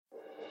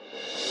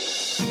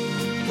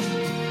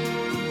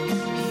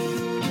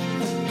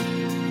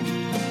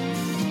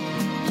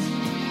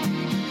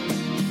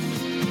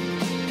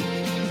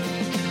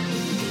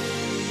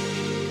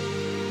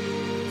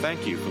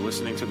Thank you for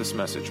listening to this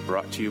message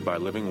brought to you by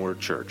Living Word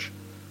Church.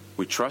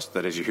 We trust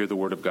that as you hear the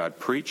Word of God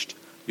preached,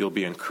 you'll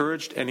be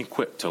encouraged and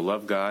equipped to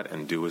love God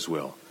and do His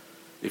will.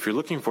 If you're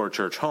looking for a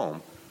church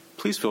home,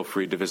 please feel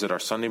free to visit our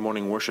Sunday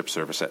morning worship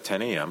service at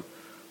 10 a.m.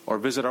 or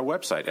visit our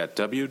website at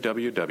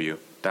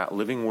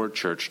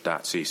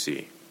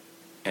www.livingwordchurch.cc.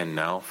 And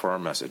now for our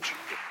message.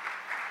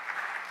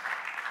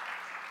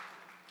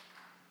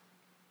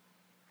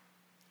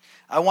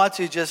 I want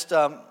to just,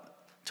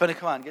 Tony,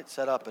 come on, get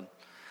set up. And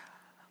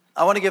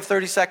I want to give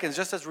 30 seconds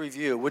just as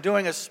review. We're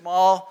doing a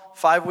small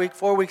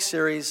 4-week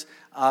series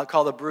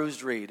called the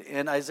Bruised Reed.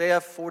 In Isaiah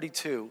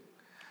 42,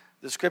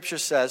 the scripture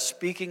says,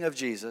 speaking of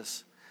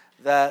Jesus,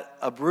 that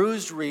a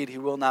bruised reed he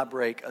will not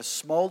break, a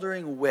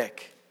smoldering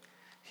wick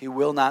he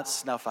will not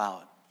snuff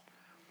out.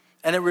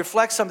 And it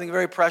reflects something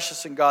very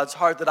precious in God's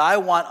heart that I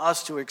want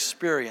us to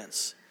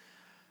experience.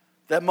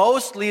 That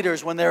most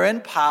leaders, when they're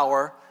in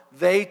power,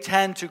 they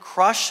tend to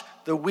crush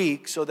the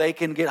weak so they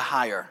can get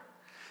higher.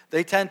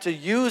 They tend to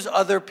use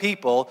other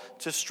people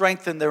to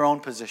strengthen their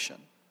own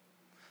position.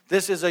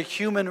 This is a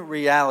human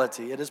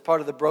reality. It is part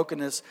of the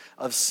brokenness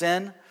of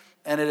sin,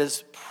 and it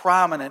is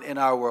prominent in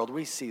our world.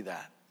 We see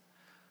that.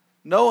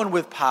 No one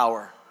with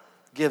power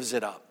gives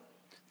it up.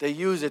 They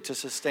use it to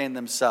sustain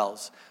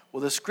themselves.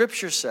 Well, the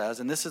scripture says,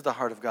 and this is the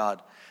heart of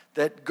God,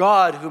 that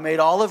God who made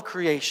all of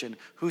creation,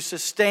 who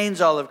sustains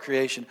all of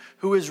creation,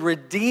 who is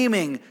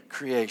redeeming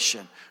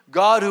creation,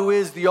 God who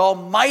is the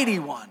Almighty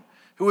One,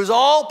 who is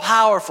all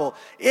powerful,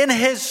 in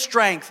His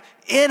strength,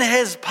 in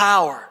His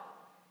power,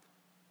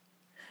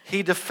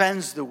 He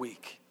defends the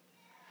weak.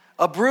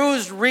 A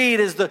bruised reed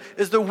is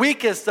the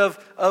weakest of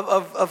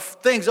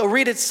things. A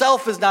reed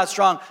itself is not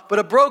strong, but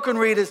a broken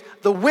reed is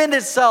the wind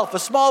itself. A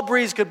small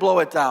breeze could blow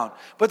it down.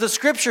 But the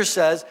scripture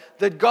says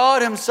that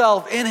God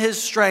Himself, in His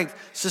strength,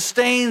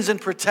 sustains and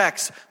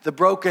protects the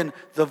broken,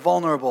 the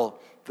vulnerable,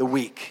 the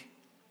weak.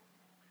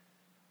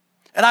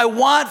 And I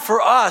want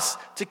for us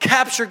to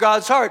capture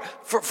God's heart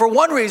for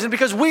one reason,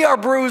 because we are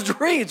bruised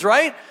reeds,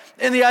 right?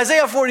 In the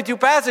Isaiah 42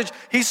 passage,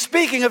 He's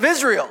speaking of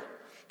Israel.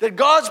 That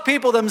God's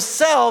people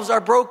themselves are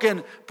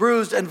broken,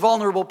 bruised, and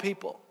vulnerable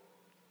people.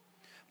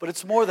 But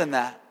it's more than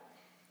that.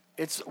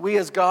 It's we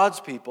as God's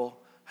people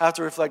have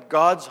to reflect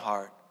God's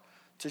heart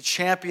to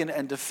champion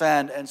and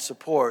defend and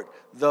support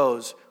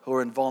those who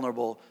are in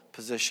vulnerable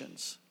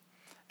positions.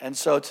 And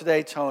so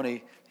today,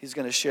 Tony, he's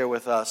going to share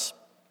with us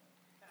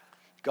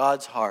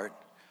God's heart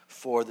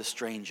for the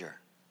stranger.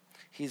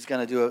 He's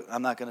going to do it.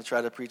 I'm not going to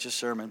try to preach a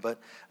sermon, but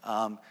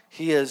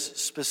he is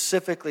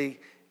specifically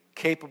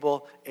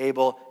capable,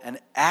 able, and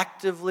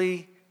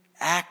actively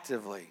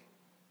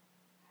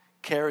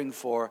caring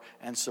for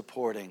and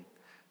supporting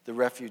the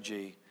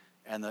refugee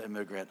and the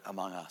immigrant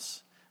among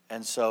us.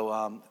 And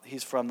so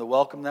he's from the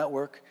Welcome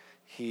Network.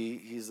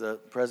 He's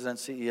the president,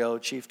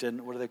 CEO,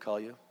 chieftain, what do they call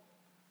you?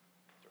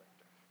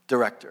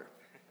 Director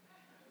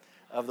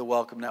of the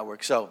Welcome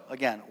Network. So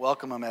again,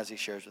 welcome him as he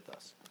shares with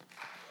us.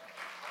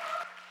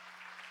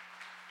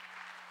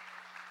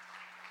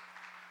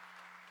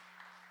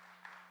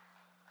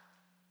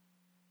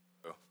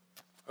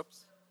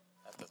 Oops,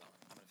 that doesn't work.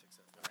 I'm going to fix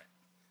it. All right.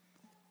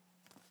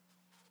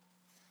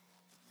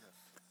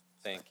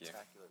 Thank you.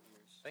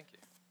 Thank you.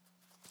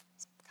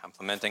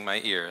 Complimenting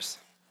my ears.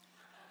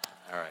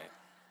 All right.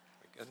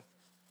 We good?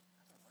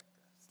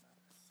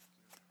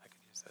 I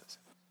could use this.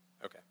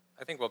 Okay.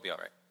 I think we'll be all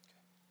right.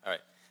 All right.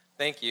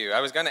 Thank you.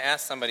 I was going to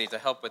ask somebody to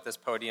help with this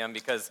podium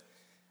because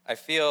I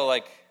feel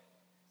like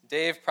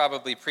Dave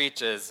probably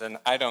preaches and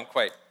I don't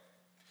quite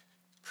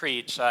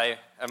preach. I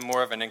am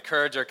more of an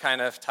encourager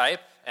kind of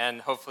type.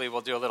 And hopefully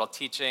we'll do a little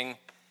teaching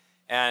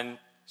and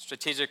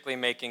strategically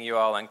making you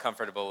all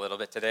uncomfortable a little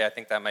bit today. I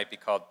think that might be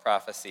called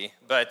prophecy.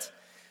 But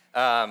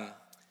I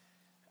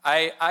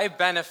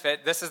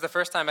benefit. This is the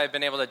first time I've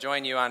been able to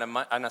join you on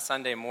a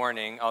Sunday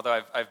morning,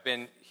 although I've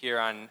been here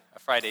on a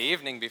Friday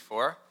evening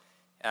before,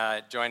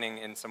 joining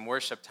in some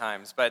worship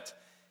times. But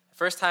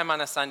first time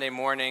on a Sunday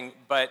morning,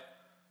 but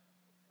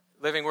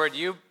Living Word,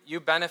 you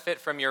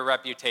benefit from your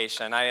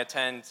reputation. I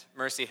attend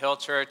Mercy Hill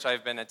Church.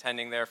 I've been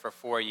attending there for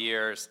 4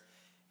 years.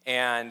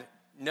 And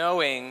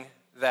knowing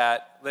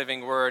that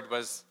Living Word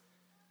was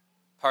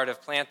part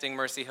of planting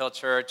Mercy Hill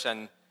Church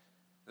and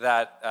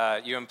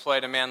that you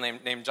employed a man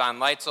named John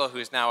Leitzel,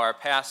 who's now our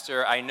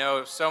pastor, I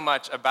know so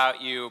much about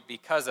you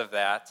because of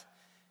that.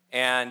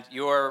 And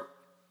your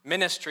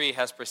ministry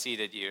has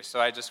preceded you. So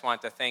I just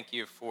want to thank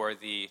you for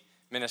the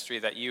ministry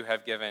that you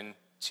have given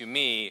to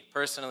me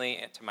personally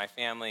and to my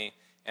family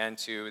and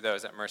to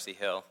those at Mercy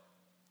Hill.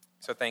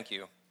 So thank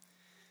you.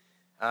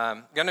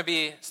 I'm going to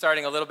be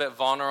starting a little bit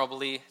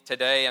vulnerably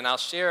today, and I'll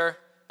share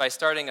by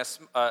sharing a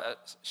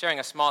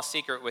small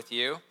secret with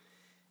you,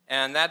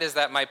 and that is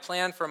that my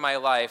plan for my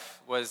life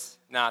was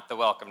not the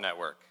Welcome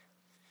Network.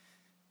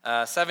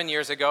 7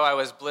 years ago, I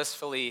was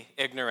blissfully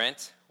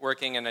ignorant,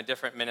 working in a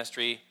different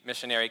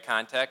missionary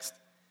context.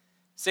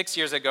 6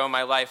 years ago,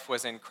 my life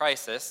was in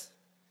crisis,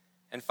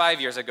 and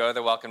 5 years ago,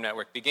 the Welcome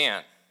Network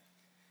began.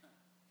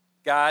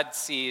 God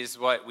sees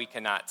what we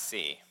cannot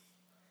see.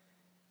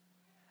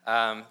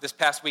 This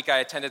past week I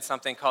attended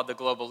something called the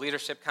Global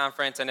Leadership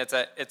Conference, and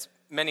it's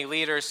many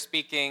leaders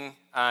speaking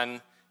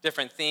on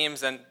different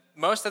themes, and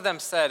most of them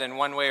said in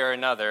one way or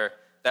another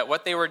that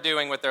what they were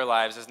doing with their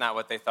lives is not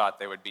what they thought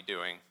they would be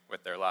doing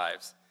with their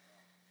lives.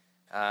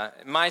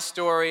 My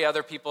story,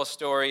 other people's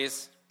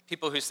stories,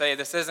 people who say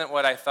this isn't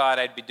what I thought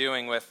I'd be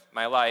doing with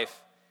my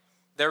life,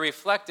 they're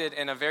reflected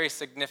in a very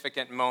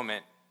significant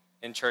moment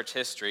in church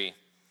history.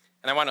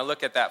 And I want to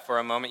look at that for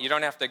a moment. You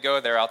don't have to go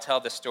there. I'll tell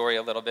the story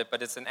a little bit,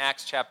 but it's in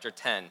Acts chapter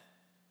 10.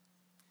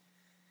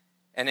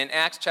 And in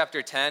Acts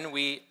chapter 10,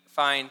 we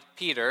find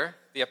Peter,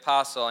 the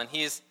apostle, and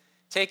he's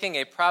taking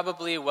a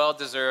probably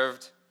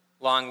well-deserved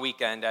long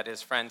weekend at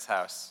his friend's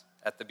house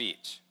at the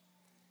beach.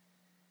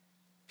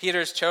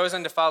 Peter's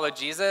chosen to follow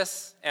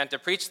Jesus and to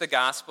preach the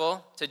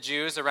gospel to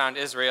Jews around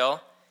Israel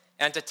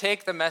and to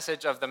take the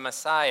message of the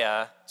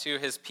Messiah to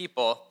his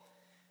people.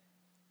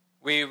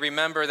 We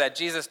remember that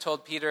Jesus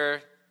told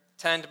Peter,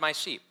 "Tend my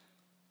sheep,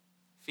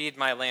 feed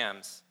my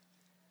lambs."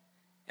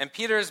 And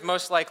Peter's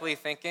most likely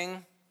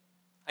thinking,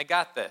 I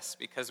got this,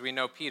 because we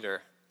know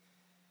Peter.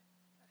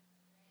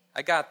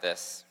 I got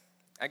this,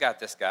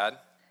 God.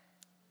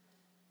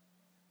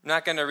 I'm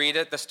not going to read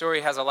it. The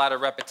story has a lot of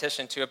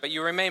repetition to it, but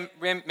you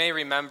may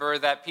remember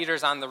that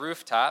Peter's on the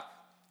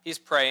rooftop. He's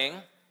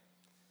praying.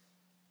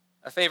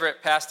 A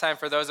favorite pastime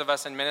for those of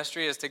us in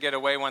ministry is to get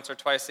away once or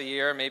twice a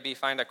year, maybe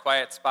find a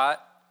quiet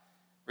spot,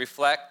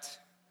 reflect,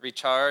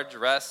 recharge,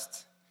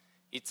 rest,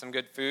 eat some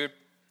good food.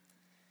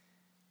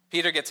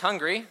 Peter gets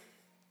hungry,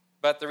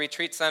 but the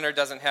retreat center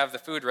doesn't have the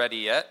food ready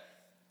yet.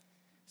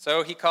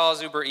 So he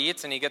calls Uber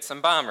Eats and he gets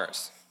some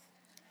Bombers.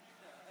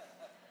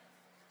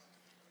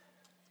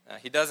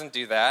 He doesn't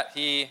do that.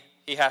 He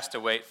has to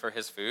wait for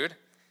his food.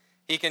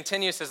 He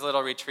continues his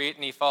little retreat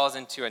and he falls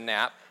into a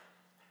nap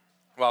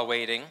while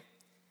waiting.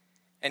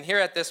 And here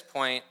at this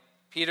point,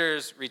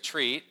 Peter's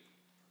retreat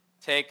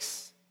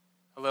takes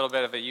a little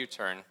bit of a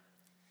U-turn.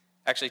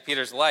 Actually,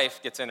 Peter's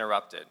life gets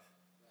interrupted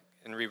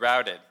and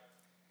rerouted.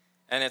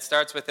 And it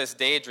starts with this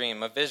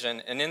daydream, a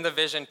vision. And in the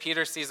vision,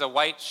 Peter sees a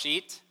white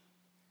sheet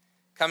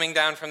coming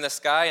down from the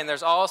sky, and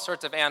there's all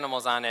sorts of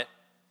animals on it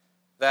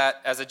that,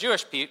 as a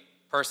Jewish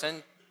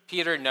person,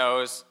 Peter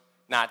knows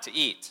not to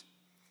eat.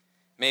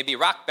 Maybe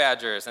rock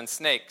badgers and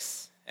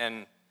snakes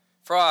and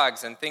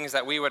frogs and things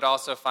that we would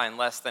also find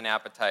less than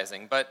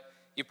appetizing. But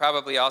you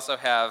probably also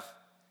have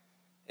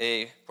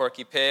a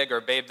Porky Pig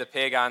or Babe the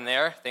Pig on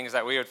there, things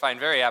that we would find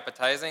very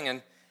appetizing.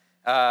 And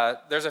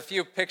there's a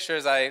few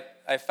pictures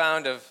I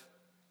found of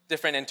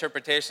different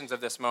interpretations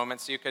of this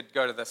moment, so you could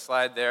go to the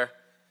slide there.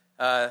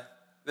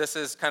 This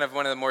is kind of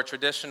one of the more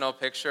traditional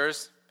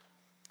pictures.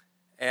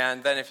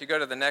 And then if you go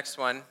to the next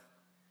one,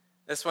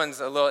 this one's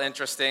a little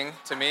interesting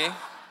to me.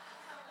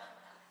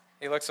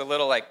 He looks a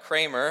little like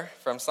Kramer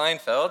from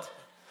Seinfeld.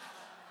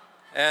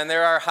 And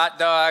there are hot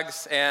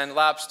dogs and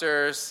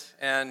lobsters,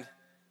 and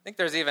I think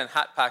there's even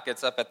Hot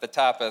Pockets up at the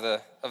top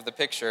of the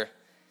picture.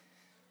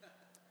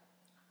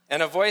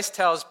 And a voice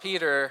tells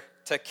Peter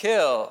to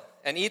kill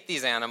and eat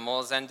these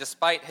animals, and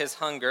despite his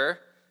hunger,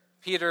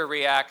 Peter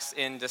reacts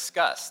in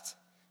disgust.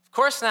 Of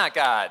course not,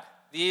 God.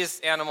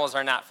 These animals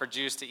are not for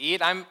Jews to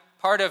eat. I'm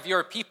part of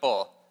your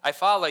people. I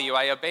follow you.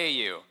 I obey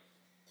you.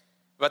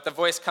 But the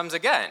voice comes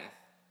again,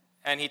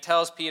 and he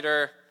tells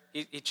Peter,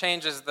 he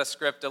changes the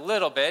script a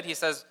little bit. He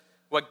says,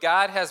 what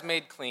God has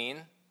made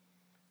clean,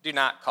 do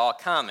not call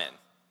common.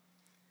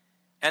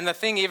 And the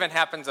thing even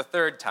happens a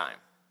third time.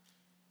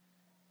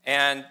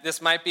 And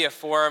this might be a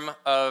form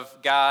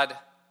of God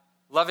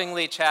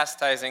lovingly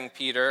chastising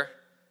Peter,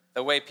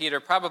 the way Peter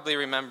probably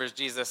remembers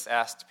Jesus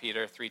asked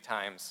Peter 3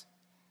 times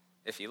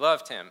if he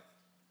loved him.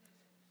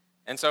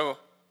 And so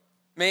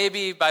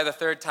maybe by the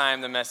third time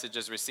the message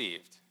is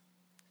received.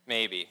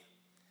 Maybe.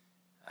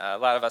 A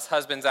lot of us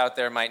husbands out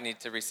there might need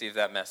to receive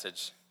that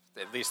message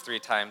at least 3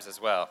 times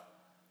as well.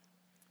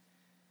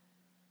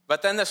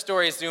 But then the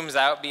story zooms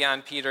out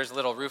beyond Peter's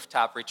little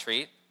rooftop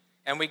retreat,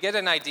 and we get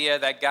an idea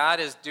that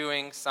God is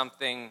doing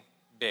something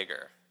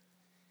bigger.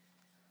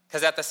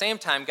 Because at the same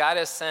time, God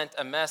has sent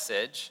a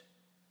message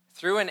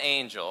through an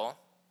angel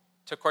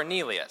to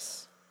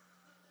Cornelius,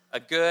 a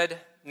good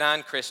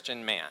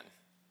non-Christian man.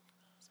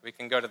 So we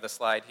can go to the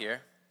slide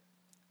here.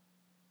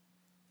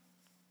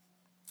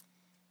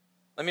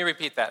 Let me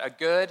repeat that. A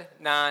good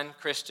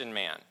non-Christian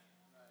man.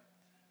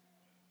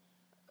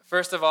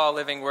 First of all,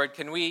 Living Word,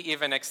 can we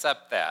even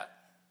accept that?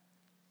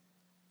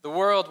 The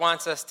world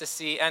wants us to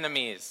see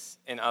enemies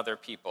in other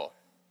people.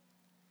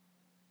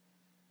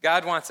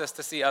 God wants us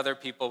to see other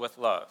people with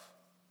love.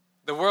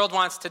 The world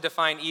wants to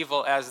define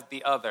evil as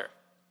the other,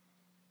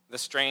 the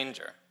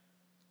stranger.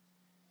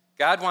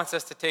 God wants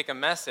us to take a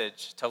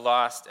message to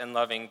lost and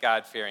loving,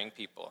 God-fearing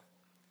people.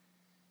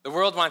 The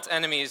world wants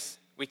enemies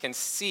we can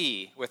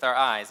see with our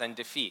eyes and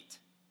defeat.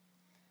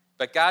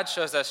 But God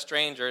shows us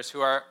strangers who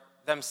are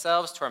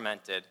themselves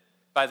tormented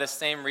by the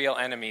same real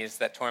enemies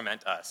that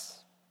torment us.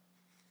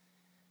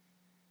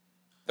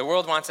 The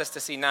world wants us to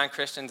see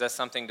non-Christians as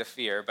something to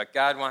fear, but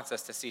God wants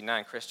us to see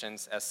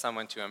non-Christians as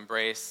someone to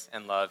embrace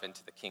and love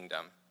into the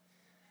kingdom.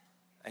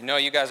 I know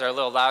you guys are a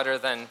little louder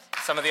than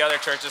some of the other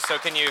churches, so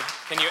can you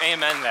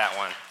amen that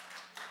one?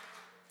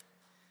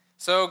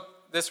 So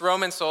this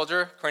Roman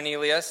soldier,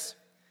 Cornelius,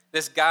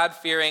 this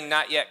God-fearing,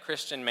 not yet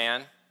Christian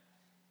man,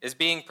 is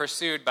being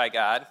pursued by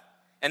God.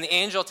 And the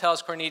angel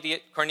tells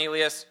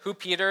Cornelius who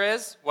Peter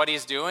is, what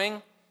he's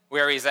doing,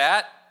 where he's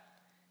at.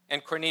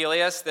 And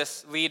Cornelius,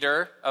 this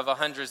leader of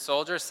 100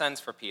 soldiers, sends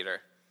for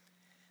Peter.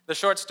 The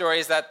short story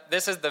is that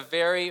this is the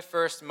very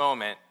first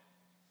moment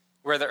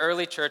where the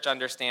early church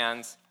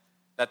understands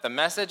that the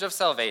message of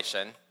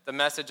salvation, the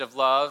message of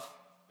love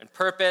and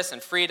purpose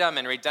and freedom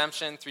and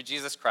redemption through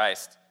Jesus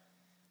Christ,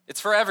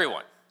 it's for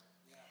everyone.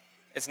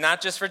 It's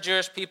not just for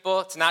Jewish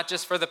people. It's not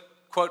just for the,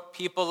 quote,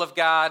 people of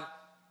God.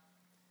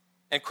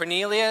 And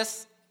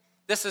Cornelius,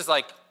 this is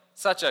like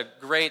such a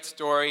great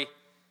story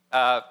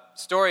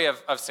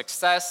of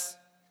success,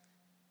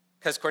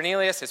 because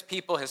Cornelius, his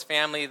people, his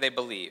family, they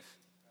believe.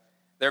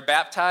 They're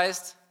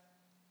baptized.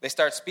 They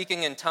start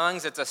speaking in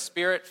tongues. It's a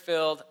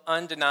spirit-filled,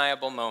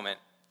 undeniable moment.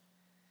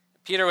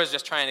 Peter was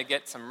just trying to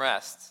get some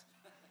rest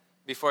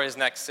before his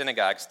next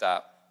synagogue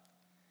stop.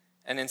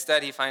 And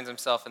instead, he finds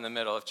himself in the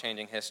middle of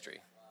changing history.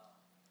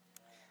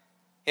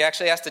 He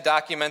actually has to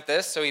document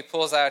this, so he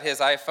pulls out his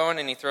iPhone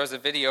and he throws a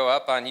video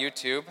up on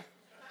YouTube.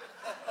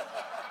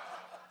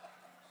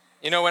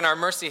 You know, when our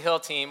Mercy Hill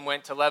team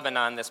went to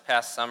Lebanon this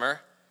past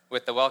summer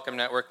with the Welcome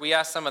Network, we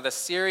asked some of the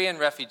Syrian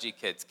refugee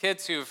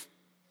kids who've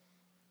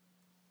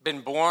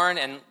been born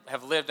and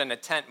have lived in a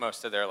tent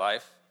most of their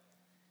life,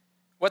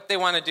 what they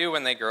want to do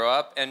when they grow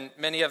up, and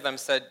many of them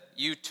said,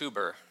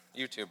 YouTuber.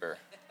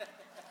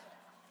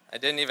 I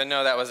didn't even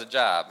know that was a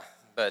job,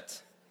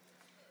 but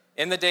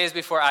in the days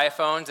before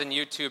iPhones and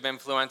YouTube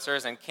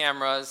influencers and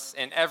cameras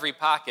in every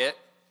pocket,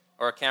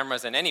 or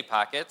cameras in any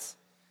pockets,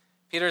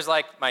 Peter's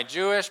like, my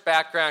Jewish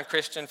background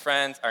Christian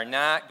friends are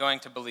not going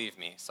to believe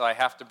me, so I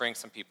have to bring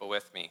some people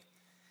with me.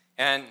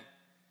 And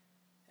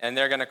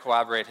they're going to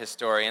corroborate his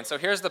story. And so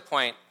here's the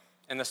point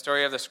in the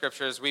story of the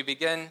Scriptures.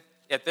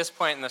 At this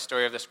point in the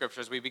story of the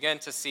Scriptures, we begin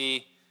to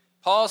see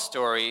Paul's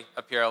story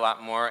appear a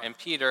lot more and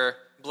Peter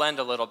blend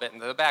a little bit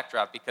into the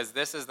backdrop, because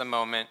this is the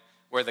moment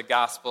where the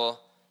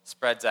gospel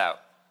spreads out.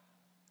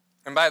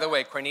 And by the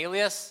way,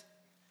 Cornelius,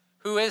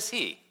 who is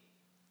he?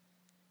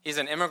 He's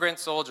an immigrant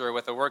soldier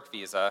with a work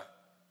visa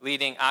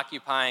leading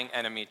occupying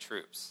enemy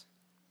troops.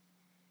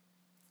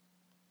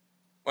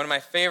 One of my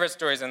favorite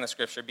stories in the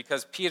Scripture,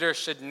 because Peter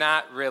should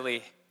not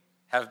really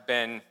have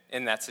been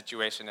in that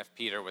situation if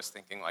Peter was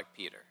thinking like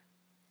Peter.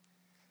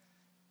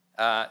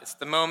 It's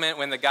the moment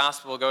when the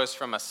gospel goes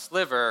from a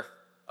sliver,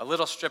 a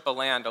little strip of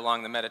land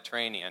along the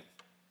Mediterranean,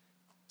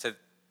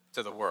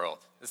 to the world.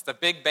 It's the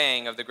big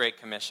bang of the Great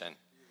Commission,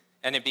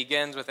 and it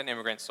begins with an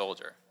immigrant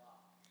soldier.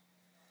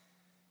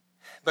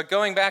 But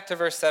going back to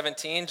verse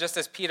 17, just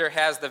as Peter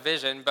has the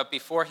vision, but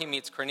before he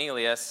meets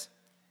Cornelius,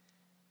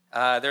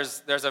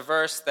 there's a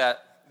verse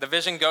that the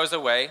vision goes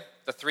away.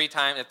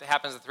 It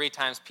happens the 3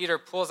 times. Peter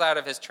pulls out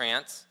of his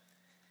trance,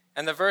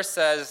 and the verse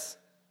says,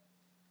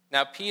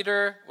 now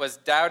Peter was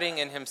doubting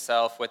in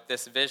himself what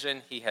this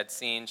vision he had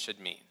seen should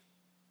mean.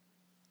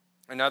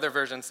 Another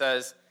version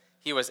says,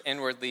 he was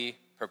inwardly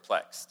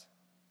perplexed.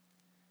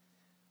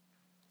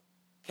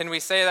 Can we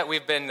say that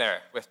we've been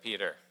there with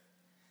Peter?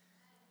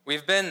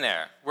 We've been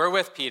there. We're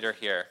with Peter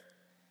here.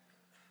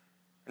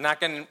 I'm not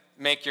going to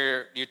make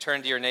you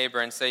turn to your neighbor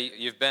and say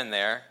you've been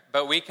there,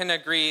 but we can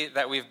agree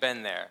that we've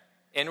been there,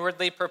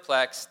 inwardly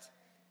perplexed,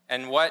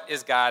 and what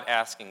is God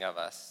asking of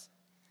us,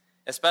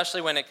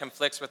 especially when it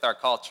conflicts with our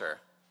culture,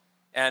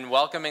 and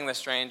welcoming the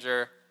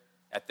stranger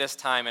at this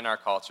time in our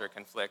culture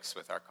conflicts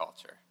with our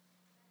culture.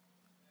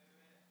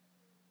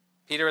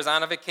 Peter was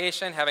on a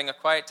vacation, having a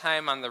quiet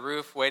time on the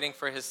roof, waiting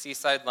for his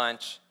seaside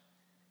lunch.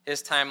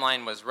 His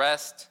timeline was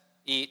rest,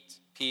 eat,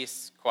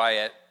 peace,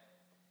 quiet.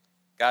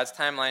 God's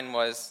timeline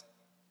was,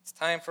 it's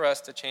time for us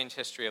to change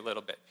history a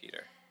little bit,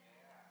 Peter.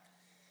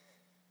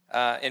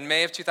 In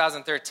May of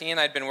 2013,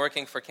 I'd been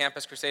working for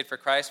Campus Crusade for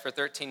Christ for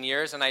 13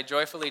 years, and I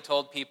joyfully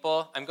told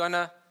people, I'm going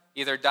to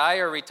either die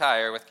or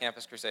retire with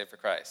Campus Crusade for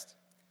Christ.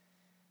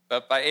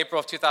 But by April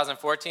of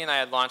 2014, I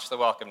had launched the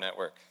Welcome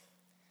Network.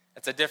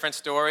 It's a different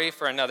story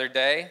for another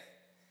day,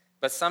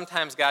 but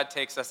sometimes God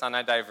takes us on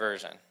a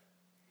diversion.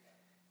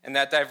 And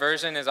that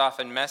diversion is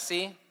often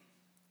messy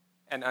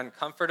and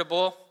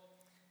uncomfortable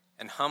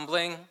and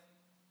humbling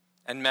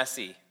and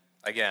messy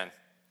again.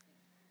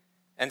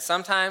 And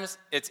sometimes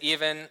it's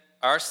even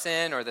our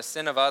sin or the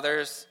sin of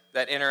others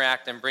that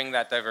interact and bring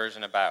that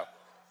diversion about.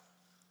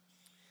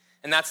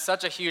 And that's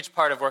such a huge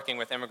part of working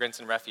with immigrants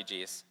and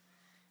refugees.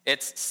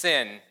 It's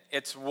sin,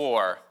 it's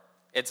war,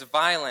 it's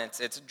violence,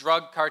 it's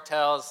drug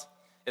cartels,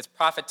 it's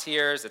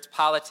profiteers, it's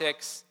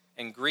politics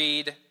and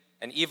greed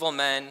and evil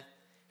men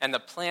and the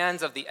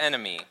plans of the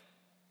enemy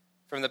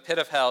from the pit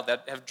of hell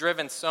that have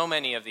driven so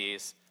many of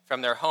these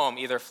from their home,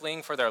 either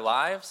fleeing for their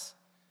lives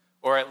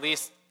or at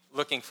least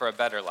looking for a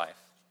better life.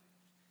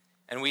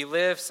 And we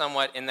live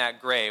somewhat in that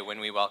gray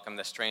when we welcome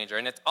the stranger.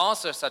 And it's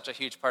also such a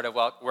huge part of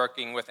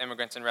working with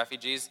immigrants and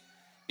refugees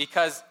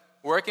because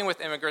working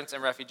with immigrants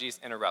and refugees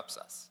interrupts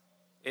us.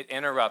 It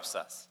interrupts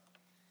us.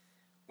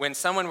 when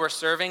someone we're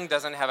serving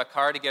doesn't have a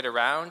car to get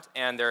around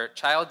and their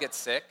child gets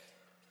sick,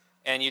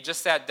 and you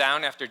just sat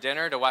down after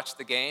dinner to watch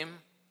the game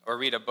or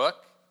read a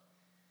book.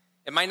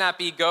 It might not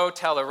be go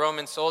tell a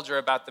Roman soldier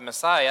about the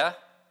Messiah,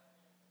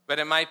 but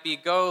it might be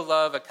go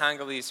love a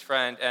Congolese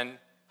friend and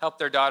help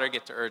their daughter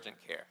get to urgent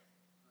care.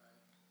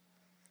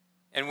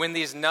 And when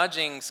these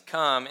nudgings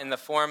come in the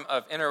form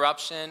of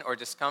interruption or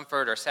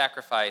discomfort or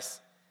sacrifice,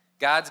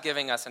 God's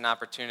giving us an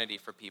opportunity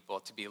for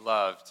people to be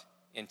loved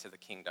into the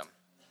kingdom.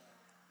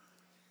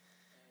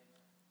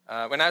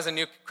 When I was a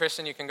new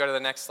Christian, you can go to the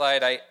next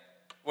slide,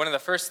 one of the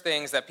first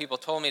things that people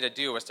told me to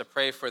do was to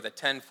pray for the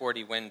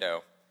 1040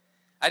 window.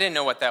 I didn't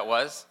know what that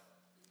was.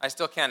 I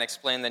still can't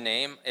explain the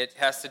name. It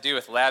has to do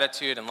with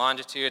latitude and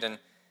longitude, and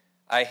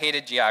I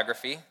hated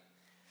geography.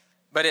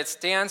 But it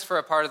stands for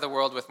a part of the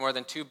world with more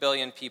than 2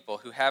 billion people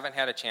who haven't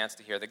had a chance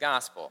to hear the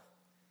gospel.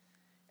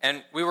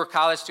 And we were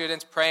college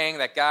students praying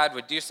that God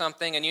would do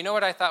something, and you know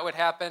what I thought would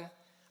happen?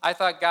 I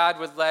thought God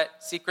would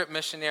let secret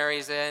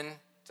missionaries in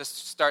to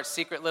start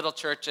secret little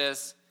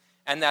churches,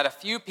 and that a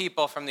few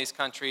people from these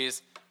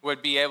countries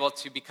would be able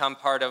to become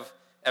part of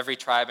every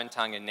tribe and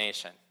tongue and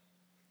nation.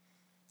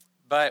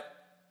 But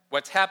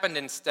what's happened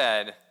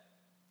instead,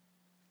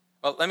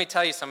 well, let me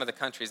tell you some of the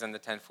countries in the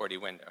 1040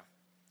 window.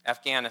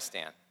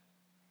 Afghanistan,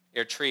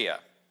 Eritrea,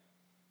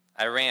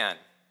 Iran,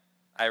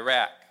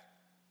 Iraq,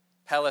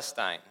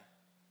 Palestine,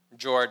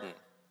 Jordan,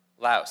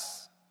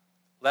 Laos,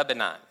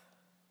 Lebanon,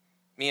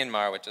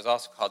 Myanmar, which is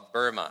also called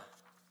Burma,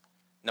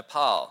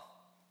 Nepal,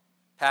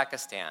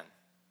 Pakistan,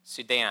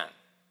 Sudan,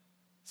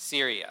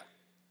 Syria,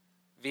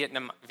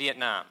 Vietnam,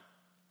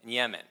 and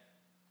Yemen.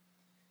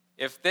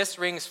 If this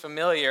rings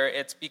familiar,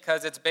 it's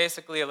because it's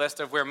basically a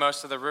list of where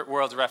most of the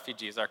world's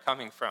refugees are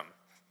coming from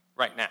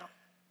right now.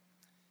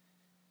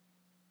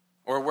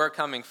 Or were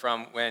coming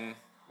from when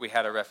we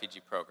had a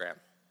refugee program.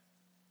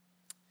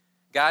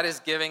 God is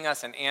giving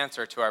us an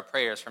answer to our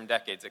prayers from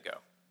decades ago.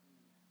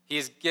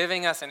 He's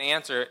giving us an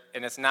answer,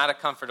 and it's not a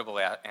comfortable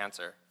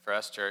answer for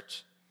us,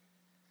 church,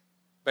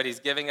 but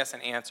he's giving us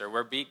an answer.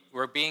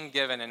 We're being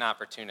given an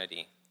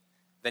opportunity.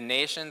 The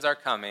nations are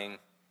coming,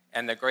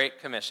 and the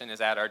Great Commission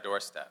is at our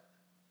doorstep.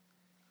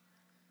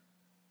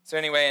 So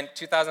anyway, in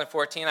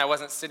 2014, I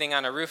wasn't sitting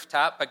on a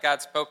rooftop, but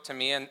God spoke to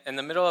me, and in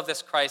the middle of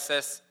this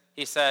crisis,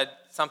 he said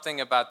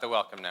something about the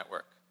Welcome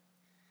Network.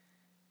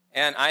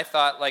 And I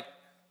thought,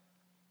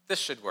 this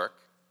should work.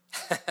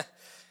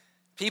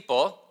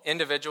 People,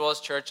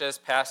 individuals, churches,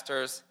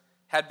 pastors,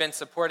 had been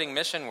supporting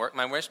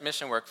my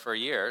mission work for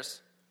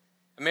years.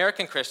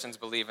 American Christians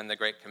believe in the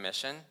Great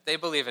Commission. They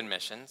believe in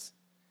missions.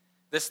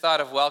 This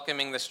thought of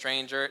welcoming the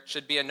stranger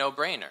should be a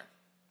no-brainer.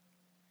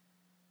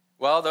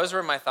 Well, those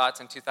were my thoughts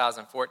in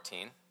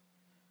 2014,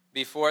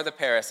 before the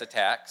Paris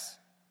attacks,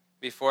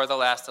 before the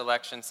last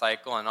election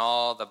cycle and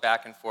all the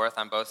back and forth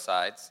on both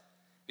sides,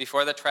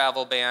 before the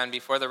travel ban,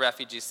 before the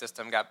refugee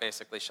system got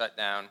basically shut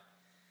down,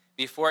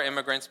 before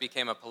immigrants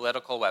became a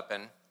political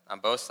weapon on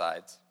both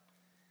sides,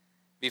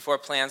 before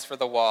plans for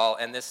the wall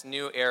and this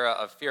new era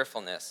of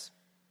fearfulness.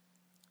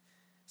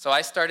 So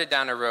I started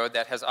down a road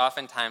that has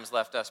oftentimes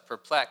left us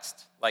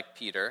perplexed, like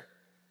Peter,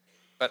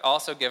 but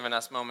also given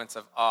us moments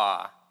of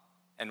awe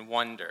and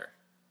wonder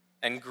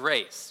and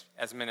grace,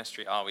 as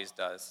ministry always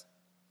does.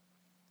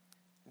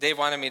 Dave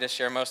wanted me to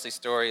share mostly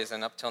stories,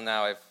 and up till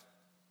now I've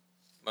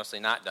mostly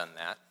not done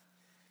that.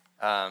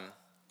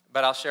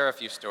 But I'll share a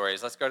few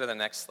stories. Let's go to the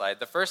next slide.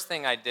 The first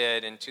thing I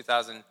did in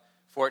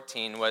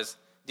 2014 was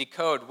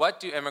decode what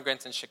do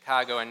immigrants in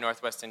Chicago and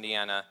Northwest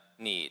Indiana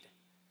need.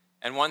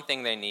 And one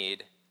thing they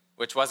need,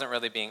 which wasn't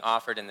really being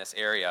offered in this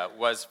area,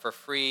 was for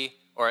free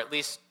or at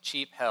least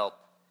cheap help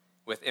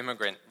with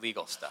immigrant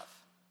legal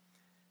stuff.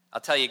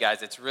 I'll tell you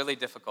guys, it's really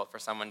difficult for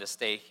someone to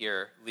stay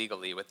here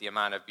legally with the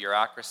amount of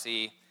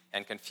bureaucracy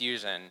and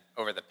confusion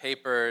over the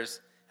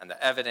papers and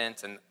the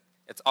evidence, and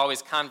it's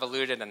always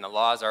convoluted and the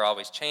laws are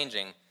always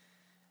changing.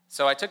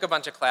 So I took a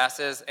bunch of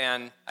classes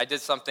and I did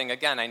something,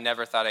 again, I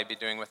never thought I'd be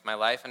doing with my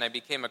life, and I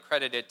became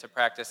accredited to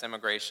practice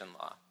immigration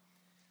law.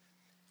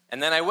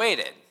 And then I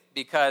waited,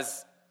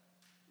 because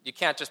you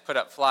can't just put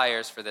up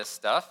flyers for this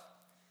stuff.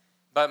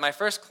 But my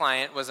first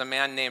client was a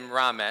man named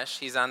Ramesh.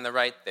 He's on the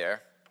right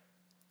there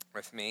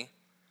with me.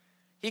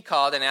 He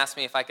called and asked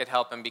me if I could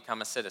help him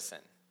become a citizen.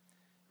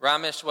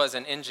 Ramesh was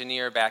an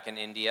engineer back in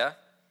India,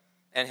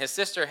 and his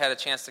sister had a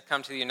chance to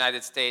come to the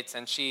United States,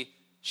 and she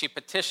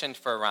petitioned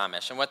for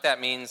Ramesh. And what that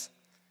means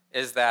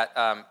is that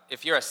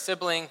if you're a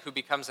sibling who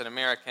becomes an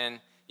American,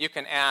 you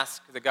can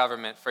ask the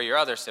government for your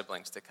other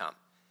siblings to come.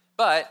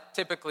 But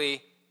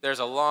typically, there's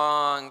a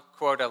long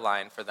quota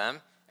line for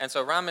them, and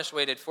so Ramesh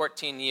waited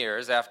 14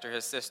 years after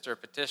his sister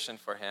petitioned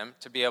for him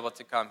to be able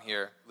to come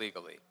here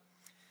legally.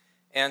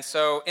 And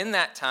so in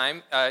that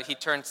time, he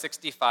turned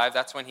 65.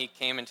 That's when he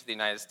came into the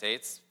United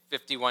States.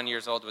 51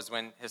 years old was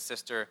when his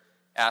sister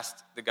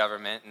asked the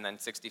government, and then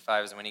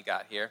 65 is when he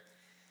got here.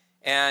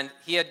 And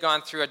he had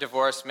gone through a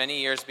divorce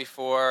many years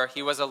before.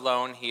 He was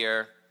alone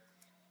here.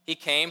 He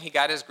came, he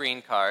got his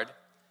green card.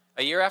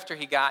 A year after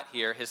he got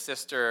here, his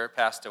sister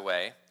passed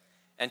away.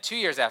 And 2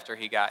 years after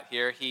he got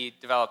here, he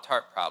developed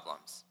heart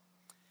problems.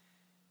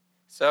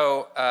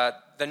 So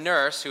the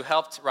nurse who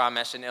helped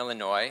Ramesh in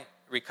Illinois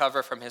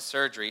recover from his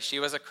surgery, she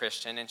was a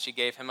Christian, and she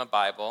gave him a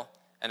Bible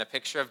and a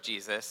picture of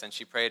Jesus, and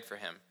she prayed for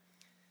him.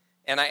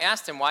 And I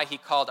asked him why he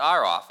called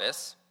our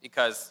office,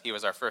 because he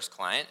was our first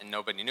client and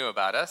nobody knew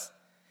about us.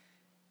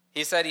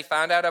 He said he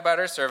found out about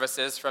our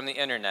services from the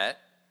internet.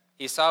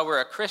 He saw we're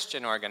a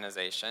Christian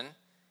organization,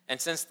 and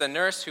since the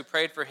nurse who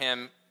prayed for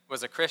him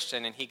was a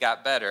Christian and he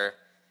got better,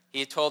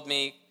 he told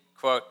me,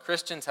 quote,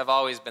 "Christians have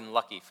always been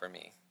lucky for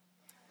me."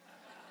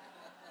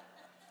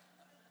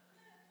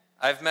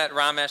 I've met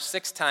Ramesh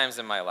 6 times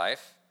in my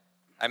life.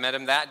 I met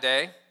him that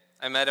day.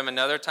 I met him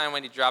another time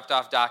when he dropped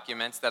off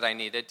documents that I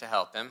needed to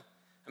help him.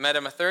 I met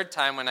him a 3rd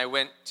time when I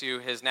went to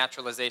his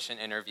naturalization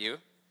interview.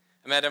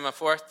 I met him a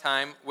 4th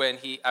time when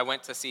I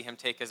went to see him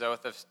take his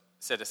oath of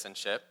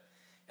citizenship.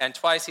 And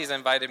twice he's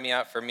invited me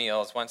out for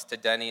meals, once to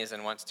Denny's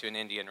and once to an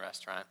Indian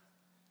restaurant.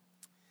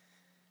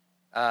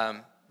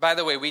 By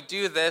the way, we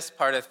do this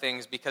part of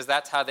things because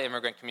that's how the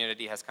immigrant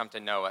community has come to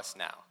know us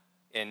now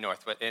in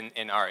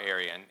our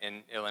area,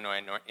 in Illinois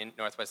and in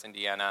Northwest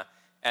Indiana.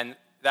 And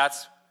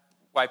that's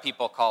why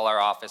people call our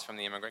office from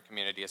the immigrant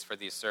community, is for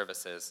these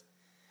services.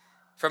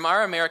 From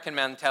our American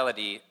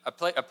mentality, a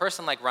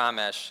person like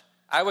Ramesh,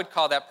 I would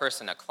call that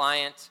person a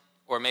client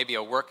or maybe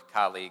a work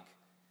colleague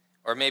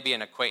or maybe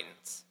an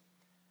acquaintance.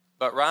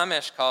 But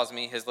Ramesh calls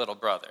me his little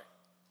brother.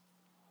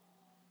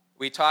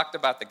 We talked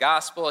about the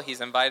gospel.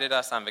 He's invited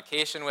us on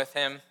vacation with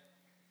him.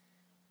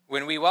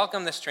 When we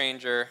welcome the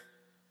stranger,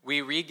 we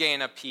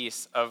regain a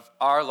piece of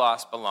our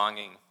lost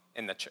belonging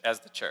as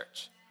the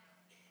church.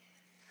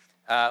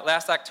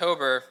 Last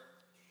October,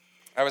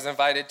 I was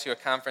invited to a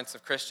conference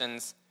of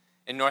Christians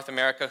in North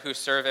America who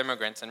serve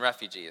immigrants and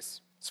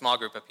refugees. Small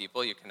group of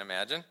people, you can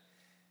imagine.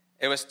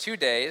 It was 2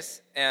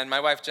 days, and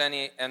my wife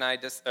Jenny and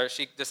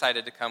she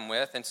decided to come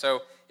with, and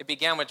so it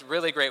began with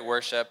really great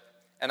worship,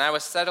 and I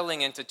was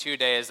settling into 2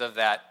 days of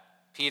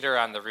that Peter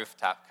on the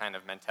rooftop kind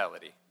of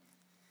mentality.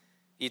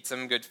 Eat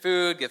some good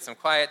food, get some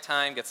quiet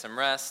time, get some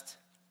rest.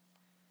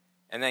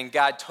 And then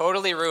God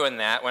totally ruined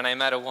that when I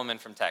met a woman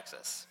from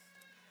Texas.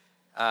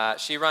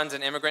 She runs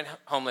an immigrant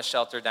homeless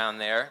shelter down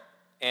there,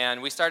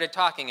 and we started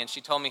talking, and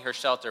she told me her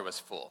shelter was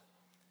full.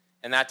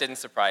 And that didn't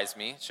surprise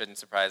me. Shouldn't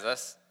surprise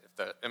us if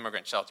the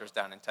immigrant shelters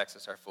down in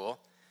Texas are full.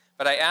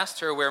 But I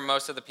asked her where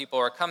most of the people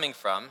were coming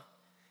from,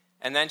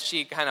 and then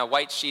she kind of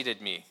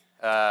white-sheeted me,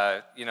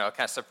 kind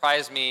of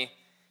surprised me.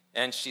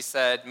 And she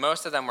said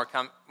most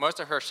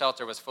of her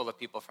shelter was full of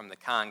people from the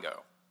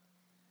Congo.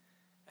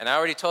 And I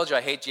already told you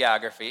I hate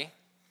geography.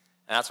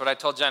 And that's what I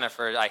told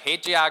Jennifer. I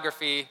hate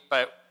geography,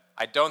 but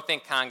I don't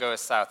think Congo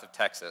is south of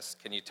Texas.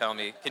 Can you tell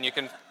me, can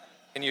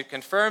you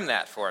confirm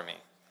that for me?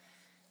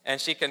 And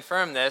she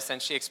confirmed this,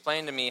 and she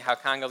explained to me how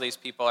Congolese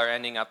people are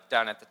ending up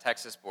down at the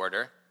Texas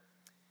border.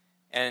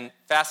 And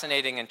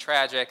fascinating and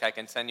tragic, I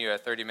can send you a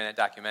 30-minute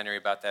documentary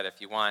about that if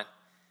you want.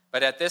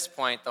 But at this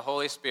point, the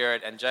Holy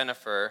Spirit and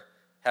Jennifer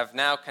have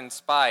now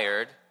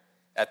conspired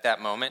at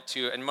that moment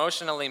to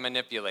emotionally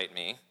manipulate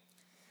me.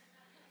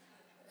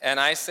 And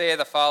I say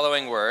the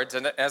following words,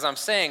 and as I'm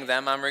saying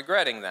them, I'm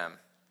regretting them.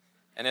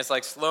 And it's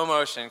like slow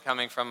motion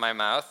coming from my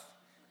mouth.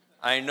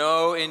 I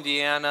know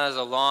Indiana is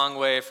a long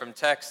way from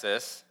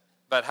Texas,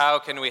 but how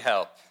can we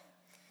help?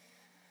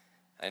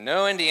 I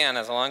know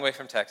Indiana is a long way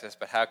from Texas,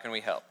 but how can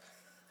we help?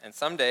 And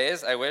some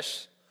days I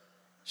wish,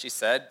 she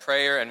said,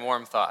 prayer and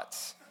warm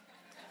thoughts.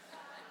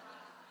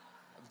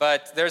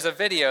 But there's a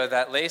video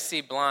that Lacey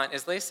Blunt,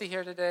 is Lacey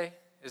here today?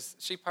 Is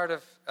she part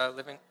of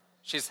Living?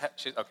 She's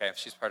okay,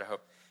 she's part of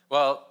Hope.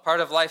 Well, part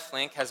of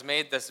LifeLink has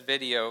made this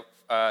video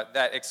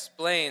that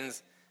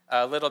explains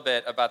a little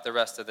bit about the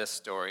rest of this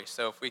story.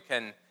 So if we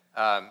can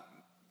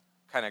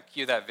kind of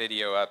cue that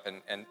video up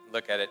and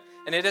look at it.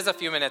 And it is a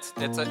few minutes,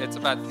 it's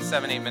about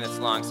 7-8 minutes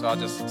long, so I'll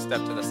just step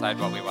to the side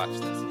while we watch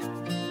this.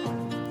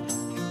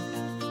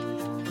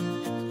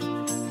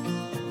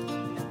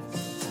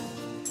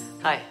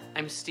 Hi,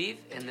 I'm Steve,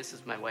 and this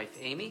is my wife,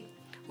 Amy.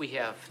 We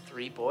have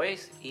 3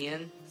 boys,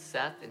 Ian,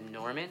 Seth, and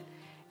Norman,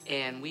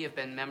 and we have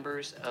been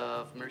members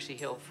of Mercy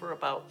Hill for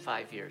about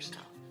 5 years now.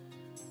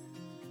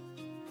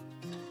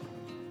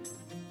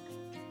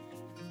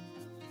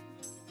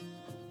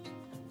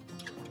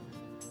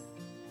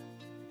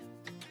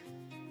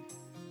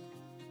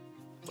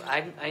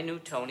 I knew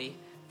Tony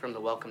from the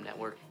Welcome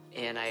Network,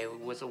 and I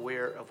was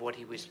aware of what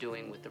he was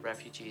doing with the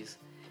refugees,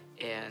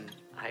 and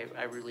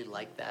I really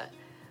liked that.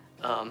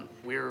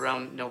 We were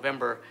around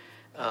November.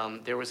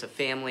 There was a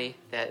family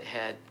that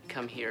had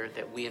come here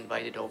that we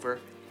invited over,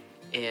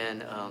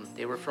 and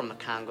they were from the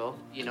Congo.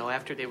 You know,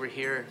 after they were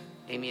here,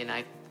 Amy and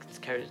I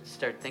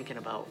started thinking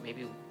about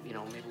maybe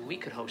we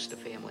could host a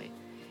family.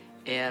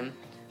 And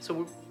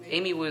so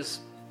Amy was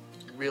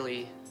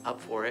really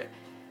up for it,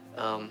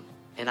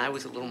 and I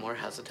was a little more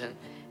hesitant.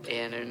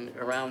 And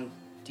around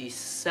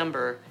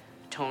December,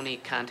 Tony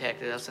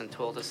contacted us and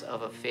told us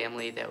of a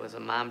family that was a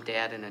mom,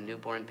 dad, and a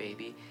newborn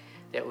baby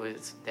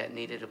that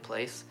needed a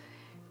place.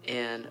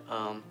 And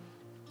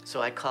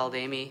so I called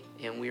Amy,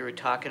 and we were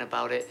talking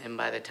about it, and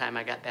by the time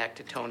I got back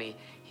to Tony,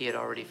 he had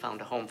already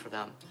found a home for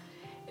them.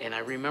 And I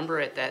remember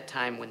at that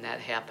time when that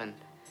happened,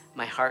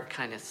 my heart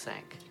kind of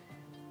sank.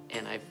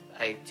 And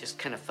I just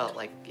kind of felt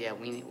like, yeah,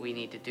 we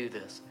need to do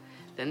this.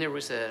 Then there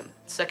was a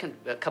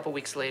couple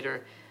weeks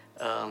later,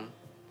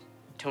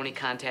 Tony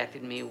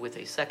contacted me with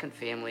a second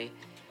family,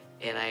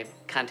 and I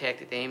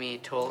contacted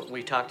Amy,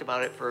 we talked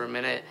about it for a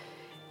minute,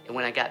 and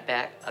when I got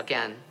back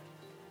again,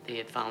 they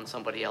had found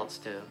somebody else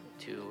to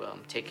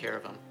take care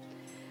of them.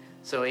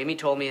 So Amy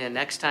told me the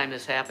next time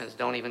this happens,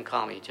 don't even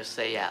call me, just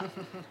say yeah.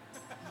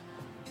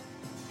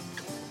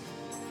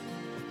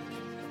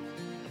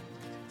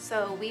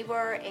 So we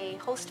were a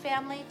host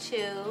family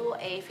to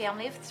a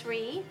family of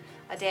 3,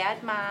 a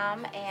dad,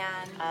 mom,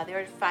 and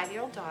their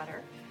 5-year-old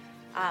daughter.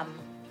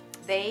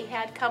 They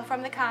had come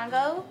from the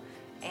Congo,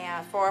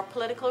 and for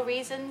political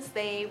reasons,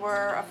 they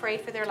were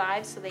afraid for their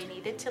lives, so they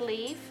needed to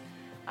leave.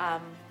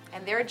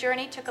 And their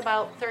journey took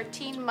about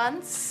 13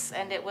 months,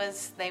 and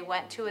they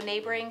went to a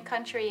neighboring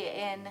country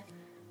in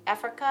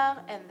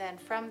Africa, and then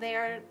from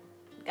there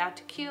got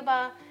to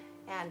Cuba,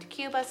 and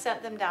Cuba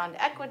sent them down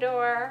to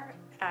Ecuador,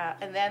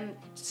 and then,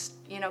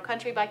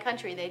 country by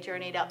country, they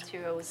journeyed up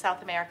through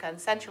South America and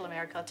Central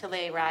America until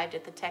they arrived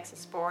at the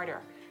Texas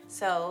border.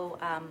 So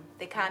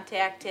they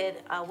contacted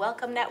a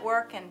Welcome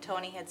Network, and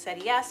Tony had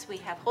said, yes, we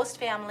have host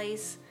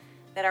families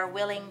that are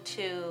willing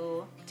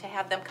to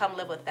have them come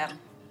live with them.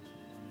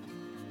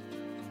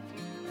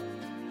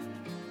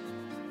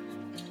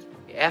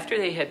 After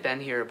they had been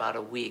here about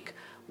a week,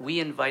 we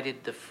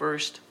invited the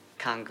first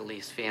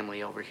Congolese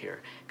family over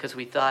here because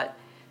we thought,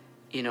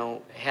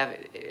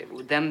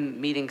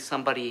 them meeting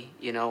somebody,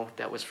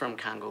 that was from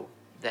Congo,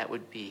 that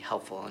would be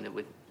helpful and it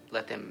would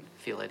let them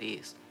feel at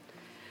ease.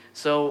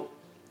 So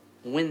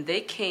when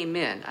they came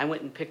in, I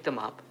went and picked them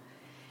up,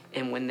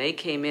 and when they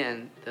came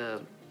in,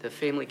 the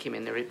family came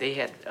in. They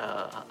had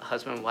a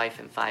husband, wife,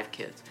 and 5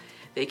 kids.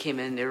 They came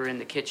in, they were in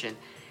the kitchen,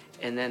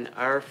 and then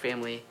our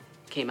family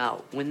came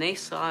out. When they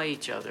saw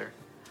each other,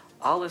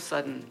 all of a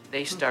sudden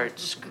they start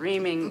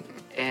screaming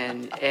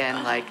and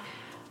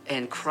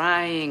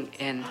crying,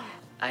 and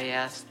I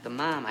asked the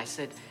mom, I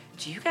said,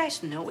 do you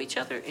guys know each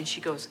other? And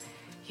she goes,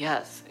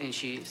 yes. And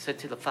she said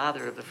to the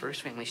father of the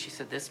first family, she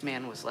said, this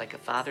man was like a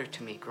father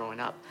to me growing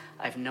up.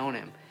 I've known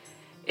him.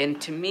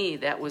 And to me,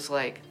 that was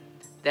a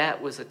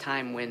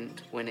time when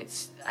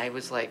I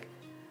was like,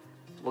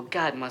 well,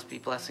 God must be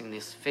blessing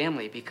this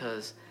family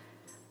because,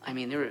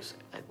 there was,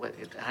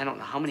 I don't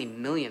know how many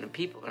million of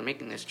people are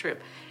making this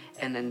trip.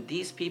 And then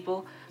these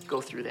people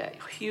go through that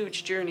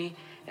huge journey,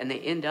 and they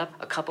end up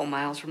a couple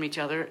miles from each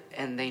other,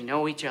 and they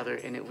know each other,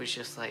 and it was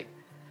just like,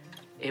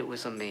 it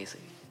was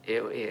amazing.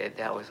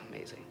 That was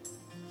amazing.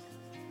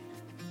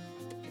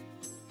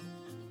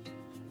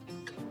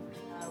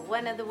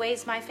 One of the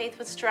ways my faith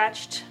was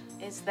stretched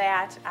is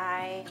that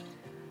I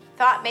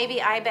thought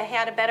maybe I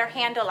had a better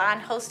handle on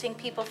hosting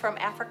people from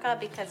Africa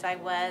because I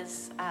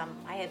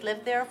had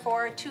lived there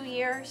for 2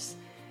 years,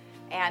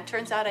 and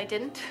turns out I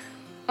didn't.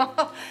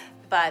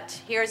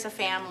 But here's a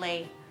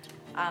family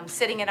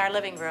sitting in our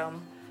living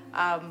room,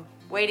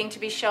 waiting to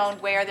be shown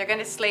where they're going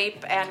to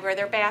sleep and where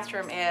their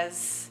bathroom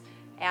is.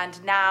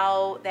 And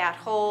now that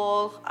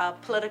whole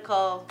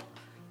political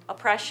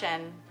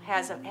oppression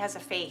has a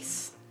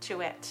face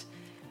to it.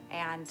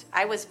 And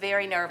I was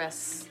very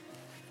nervous.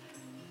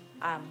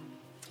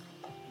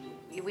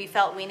 We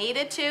felt we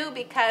needed to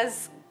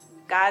because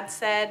God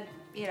said,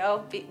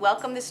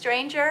 welcome the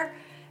stranger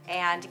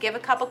and give a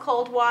cup of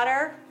cold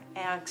water,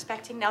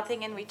 expecting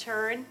nothing in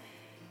return.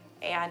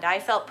 And I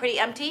felt pretty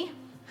empty,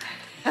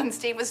 and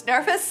Steve was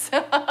nervous.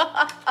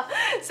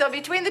 So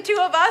between the 2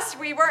 of us,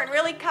 we weren't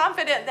really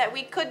confident that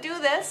we could do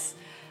this.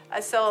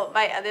 So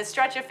the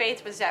stretch of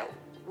faith was that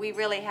we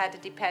really had to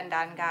depend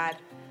on God.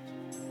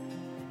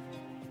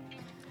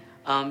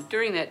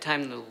 During that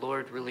time, the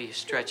Lord really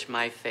stretched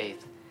my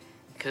faith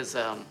because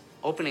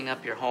opening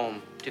up your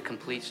home to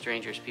complete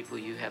strangers, people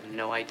you have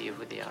no idea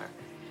who they are,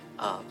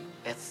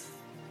 it's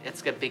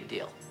a big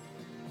deal.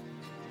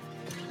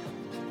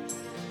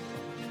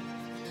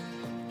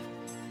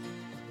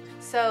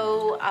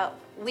 So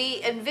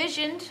we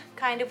envisioned,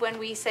 kind of when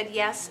we said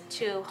yes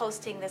to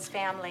hosting this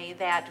family,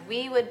 that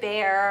we would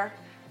bear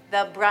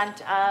the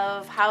brunt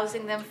of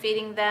housing them,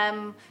 feeding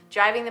them,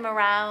 driving them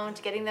around,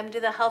 getting them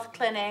to the health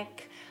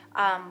clinic,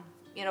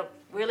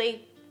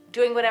 really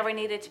doing whatever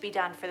needed to be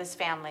done for this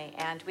family.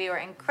 And we were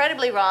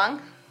incredibly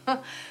wrong.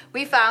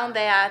 We found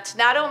that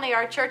not only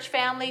our church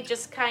family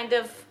just kind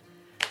of,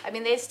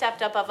 they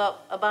stepped up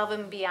above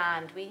and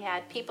beyond. We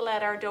had people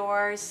at our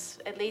doors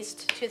at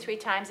least 2-3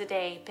 times a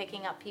day,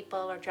 picking up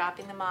people or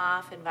dropping them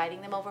off, inviting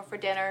them over for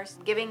dinners,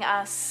 giving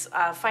us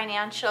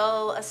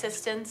financial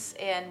assistance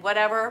in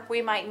whatever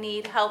we might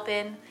need help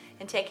in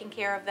taking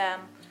care of them.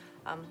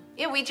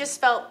 We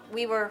just felt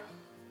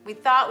we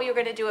thought we were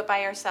going to do it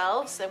by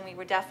ourselves, and we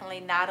were definitely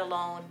not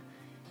alone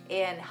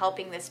in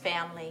helping this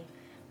family.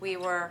 We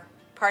were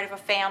part of a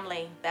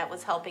family that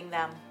was helping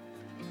them.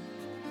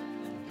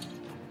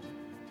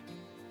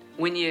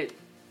 When you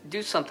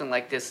do something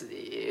like this,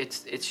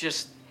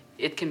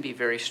 it can be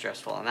very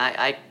stressful, and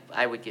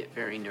I would get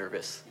very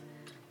nervous.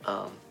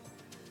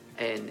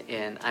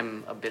 and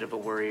I'm a bit of a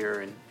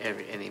worrier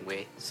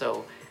anyway.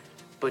 So,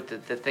 but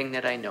the thing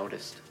that I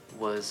noticed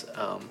was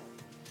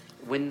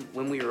when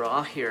we were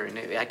all here, and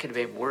I could have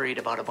been worried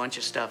about a bunch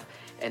of stuff,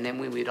 and then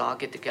we would all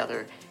get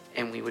together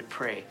and we would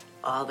pray.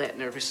 All that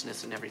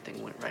nervousness and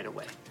everything went right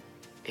away.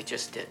 It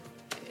just did,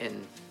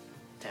 and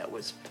that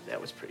was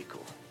pretty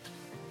cool.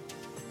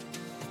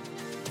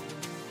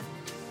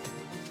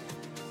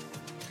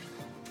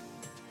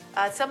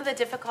 Some of the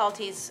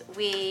difficulties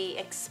we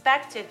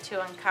expected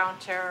to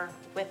encounter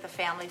with the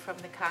family from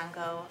the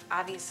Congo,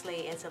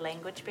 obviously, is a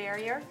language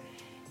barrier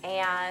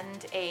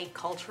and a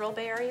cultural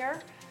barrier.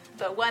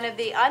 But one of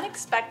the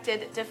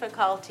unexpected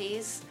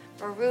difficulties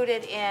were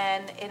rooted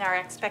in our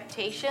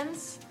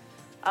expectations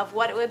of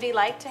what it would be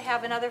like to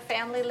have another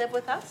family live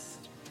with us.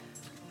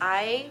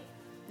 I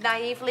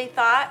naively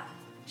thought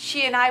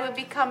she and I would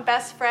become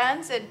best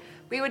friends and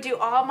we would do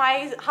all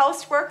my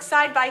housework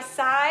side by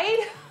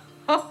side.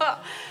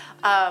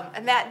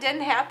 And that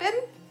didn't happen.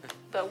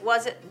 But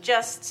was it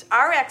just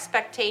our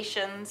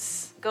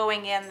expectations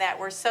going in that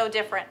were so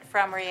different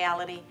from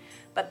reality,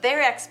 but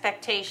their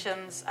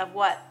expectations of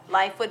what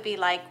life would be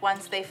like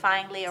once they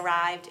finally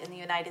arrived in the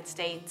United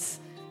States?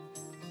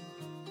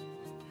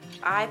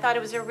 I thought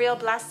it was a real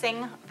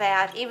blessing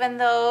that even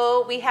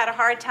though we had a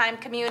hard time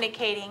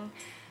communicating,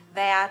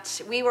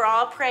 that we were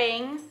all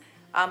praying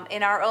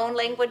in our own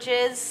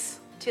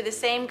languages to the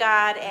same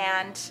God,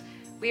 and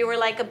we were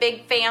like a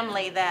big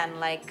family then,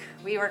 like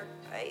we were,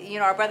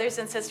 our brothers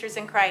and sisters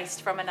in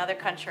Christ from another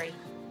country.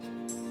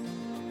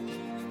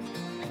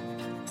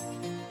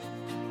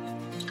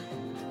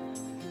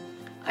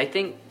 I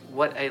think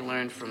what I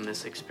learned from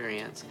this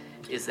experience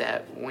is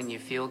that when you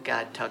feel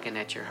God tugging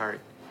at your heart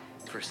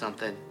for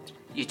something,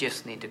 you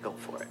just need to go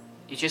for it.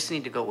 You just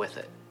need to go with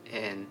it.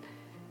 And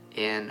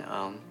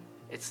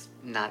it's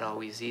not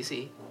always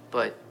easy,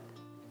 but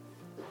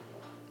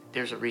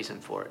there's a reason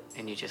for it,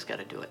 and you just got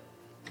to do it.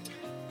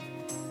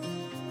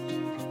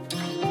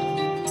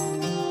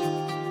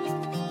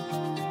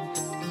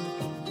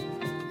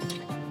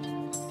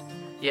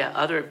 Yeah,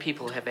 other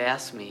people have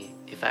asked me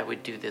if I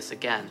would do this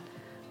again,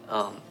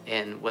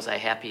 and was I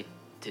happy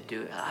to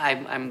do it.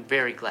 I'm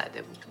very glad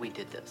that we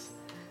did this.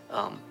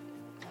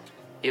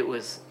 It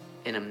was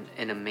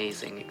an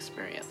amazing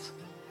experience.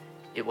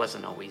 It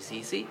wasn't always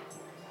easy.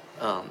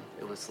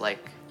 It was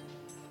like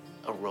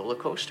a roller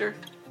coaster.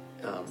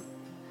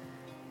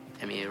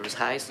 There was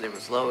highs, there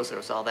was lows, there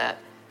was all that,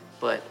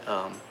 but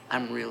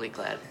I'm really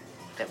glad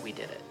that we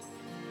did it.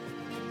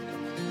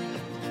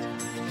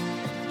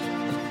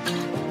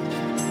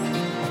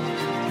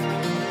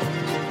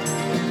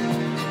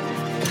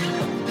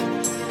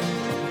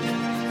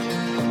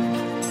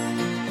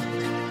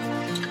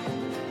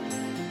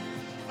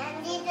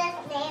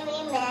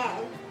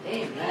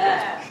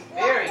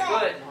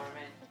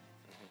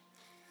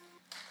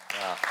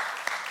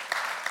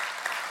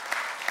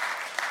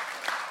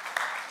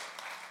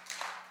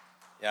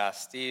 Yeah,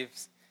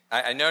 Steve's.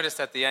 I noticed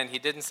at the end he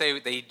didn't say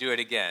that he'd do it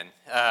again,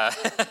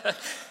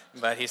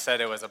 but he said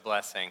it was a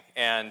blessing.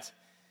 And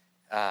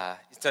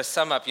to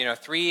sum up,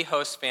 3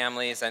 host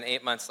families, and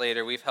 8 months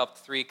later, we've helped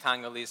 3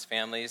 Congolese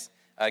families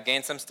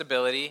gain some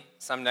stability,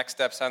 some next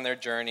steps on their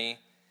journey.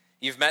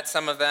 You've met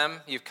some of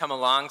them. You've come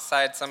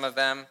alongside some of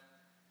them.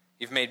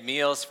 You've made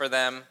meals for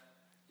them.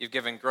 You've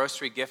given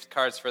grocery gift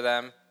cards for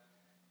them.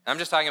 I'm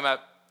just talking about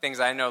things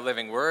I know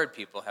Living Word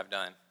people have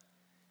done.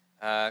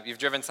 You've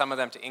driven some of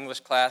them to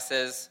English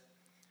classes.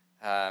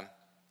 And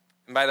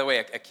by the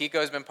way,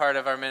 Akiko's been part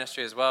of our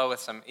ministry as well with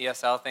some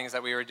ESL things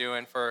that we were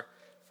doing for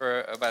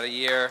about a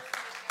year.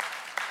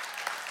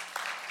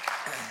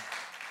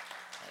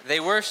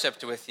 They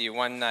worshiped with you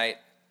one night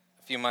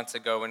a few months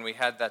ago when we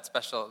had that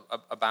special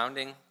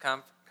Abounding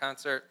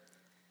concert.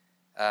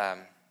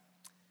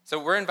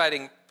 So we're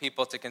inviting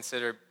people to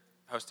consider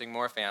hosting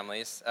more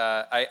families.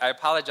 I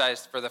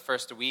apologized for the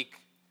first week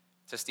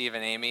to Steve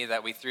and Amy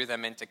that we threw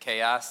them into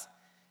chaos.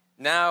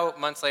 Now,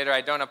 months later,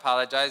 I don't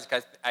apologize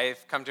because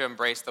I've come to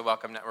embrace the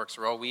Welcome Network's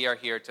role. We are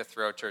here to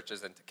throw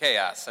churches into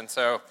chaos. And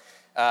so,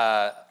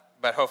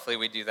 but hopefully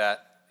we do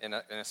that in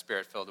a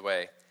spirit-filled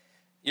way.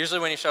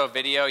 Usually when you show a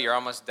video, you're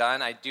almost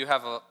done. I do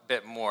have a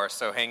bit more,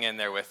 so hang in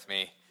there with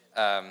me.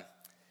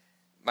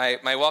 My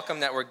Welcome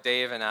Network,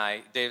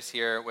 Dave's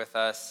here with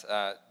us.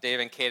 Dave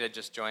and Kate had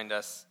just joined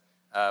us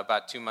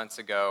about 2 months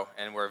ago,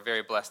 and we're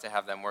very blessed to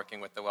have them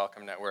working with the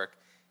Welcome Network.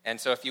 And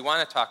so if you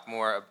want to talk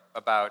more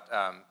about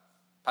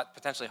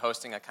potentially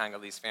hosting a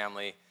Congolese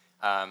family,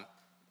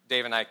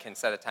 Dave and I can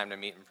set a time to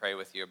meet and pray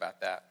with you about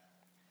that.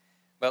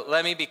 But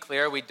let me be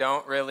clear, we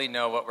don't really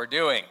know what we're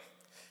doing.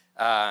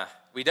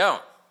 We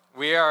don't.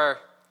 We are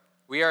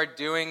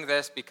doing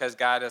this because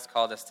God has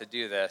called us to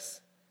do this,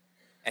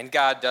 and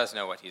God does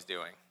know what he's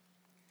doing.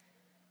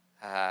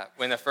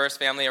 When the first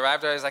family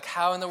arrived, I was like,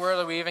 how in the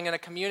world are we even going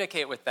to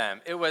communicate with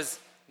them? It was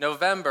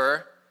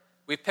November.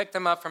 We picked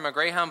them up from a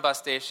Greyhound bus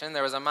station.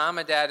 There was a mom,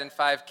 a dad, and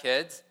 5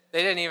 kids.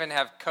 They didn't even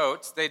have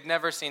coats. They'd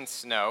never seen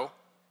snow.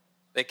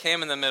 They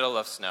came in the middle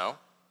of snow.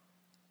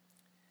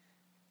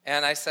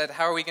 And I said,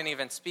 how are we going to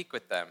even speak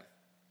with them?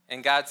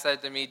 And God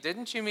said to me,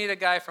 "Didn't you meet a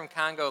guy from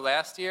Congo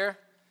last year?"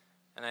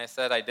 And I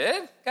said, "I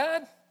did,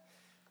 God?"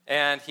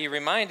 And he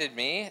reminded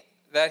me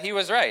that he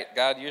was right.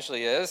 God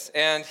usually is.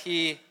 And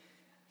he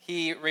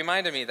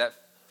reminded me that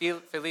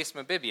Felice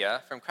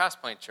Mabibia from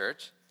Crosspoint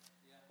Church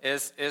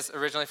is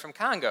originally from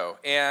Congo.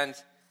 And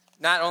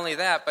not only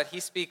that, but he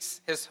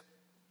speaks, his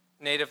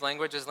native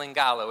language is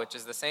Lingala, which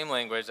is the same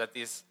language that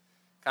these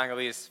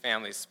Congolese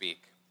families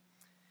speak.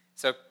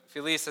 So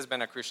Felice has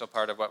been a crucial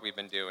part of what we've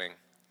been doing.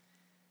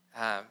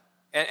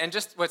 And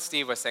just what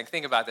Steve was saying,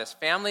 think about this.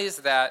 Families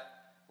that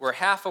were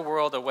half a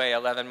world away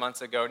 11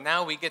 months ago,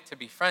 now we get to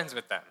be friends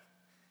with them.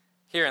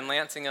 Here in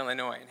Lansing,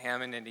 Illinois, and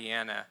Hammond,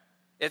 Indiana.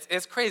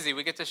 It's crazy.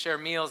 We get to share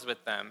meals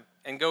with them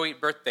and go eat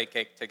birthday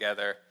cake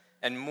together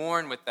and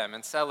mourn with them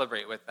and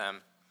celebrate with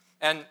them.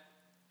 And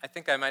I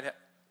think I might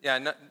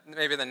have,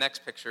 maybe the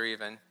next picture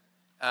even.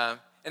 And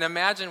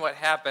imagine what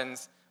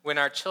happens when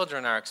our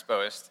children are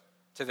exposed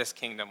to this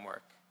kingdom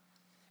work.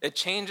 It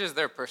changes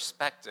their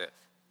perspective.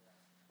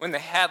 When the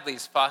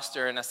Hadleys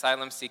foster an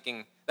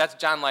asylum-seeking, that's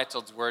John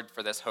Leitzeld's word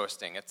for this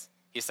hosting.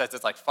 He says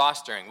it's like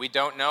fostering. We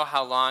don't know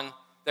how long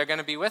they're going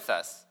to be with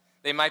us.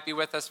 They might be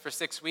with us for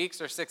 6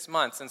 weeks or 6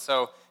 months, and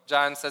so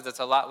John says it's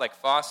a lot like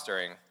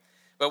fostering.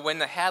 But when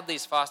the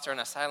Hadleys foster an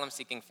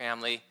asylum-seeking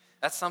family,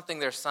 that's something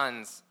their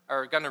sons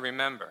are going to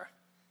remember.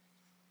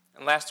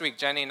 And last week,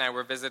 Jenny and I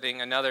were visiting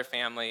another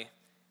family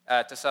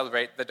to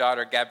celebrate the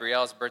daughter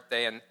Gabrielle's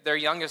birthday, and their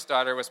youngest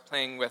daughter was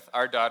playing with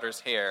our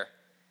daughter's hair.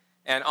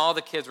 And all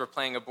the kids were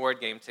playing a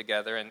board game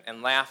together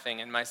and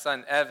laughing, and my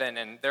son Evan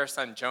and their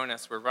son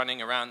Jonas were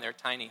running around their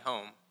tiny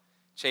home,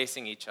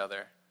 chasing each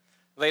other.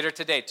 Later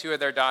today, 2 of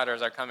their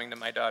daughters are coming to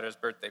my daughter's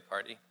birthday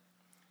party.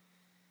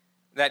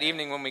 That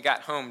evening when we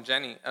got home,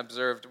 Jenny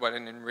observed what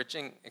an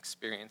enriching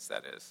experience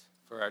that is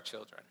for our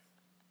children.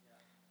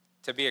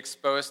 To be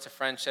exposed to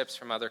friendships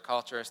from other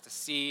cultures, to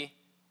see,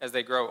 as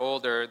they grow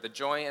older, the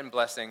joy and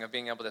blessing of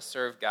being able to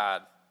serve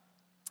God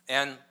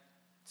and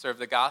serve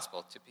the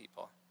gospel to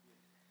people.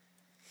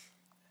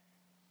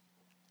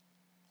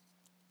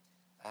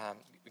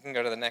 We can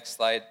go to the next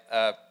slide.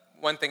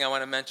 One thing I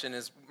want to mention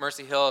is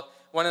Mercy Hill.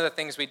 One of the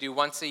things we do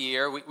once a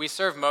year, we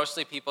serve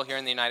mostly people here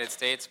in the United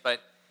States,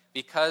 but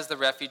because the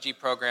refugee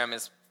program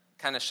is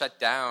kind of shut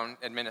down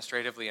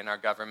administratively in our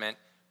government,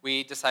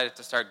 we decided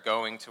to start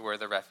going to where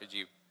the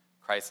refugee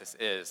crisis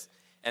is.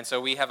 And so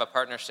we have a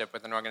partnership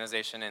with an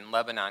organization in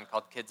Lebanon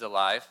called Kids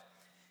Alive.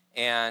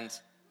 And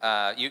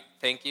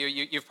thank you.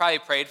 You've probably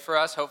prayed for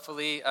us,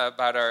 hopefully,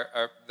 about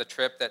the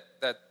trip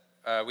that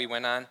we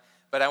went on.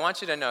 But I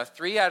want you to know,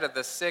 3 out of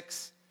the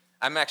 6,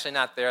 I'm actually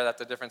not there.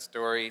 That's a different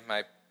story.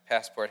 My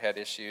passport had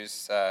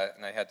issues,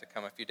 and I had to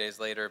come a few days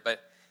later.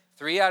 But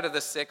 3 out of the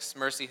 6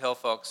 Mercy Hill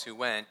folks who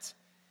went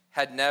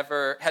had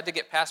to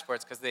get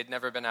passports because they'd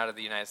never been out of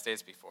the United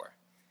States before.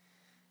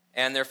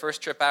 And their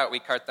first trip out, we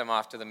cart them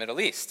off to the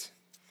Middle East.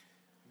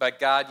 But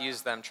God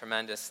used them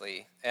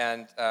tremendously.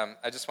 And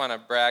I just want to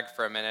brag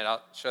for a minute.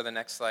 I'll show the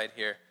next slide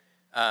here.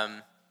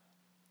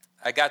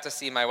 I got to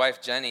see my wife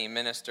Jenny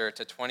minister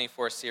to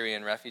 24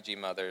 Syrian refugee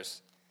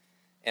mothers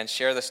and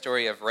share the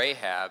story of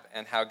Rahab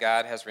and how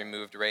God has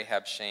removed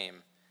Rahab's shame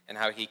and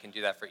how he can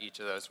do that for each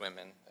of those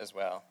women as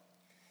well.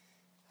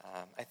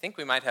 I think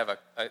we might have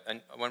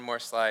one more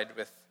slide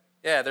with,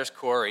 there's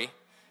Corey.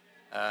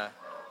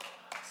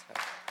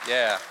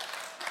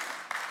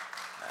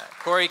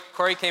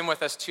 Corey came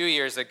with us 2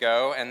 years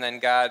ago, and then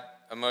God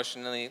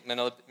emotionally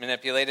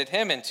manipulated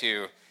him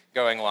into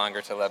going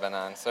longer to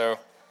Lebanon. So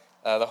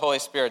the Holy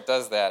Spirit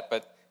does that.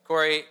 But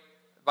Corey,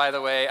 by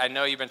the way, I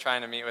know you've been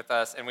trying to meet with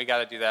us, and we got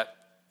to do that.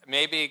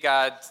 Maybe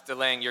God's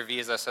delaying your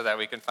visa so that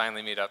we can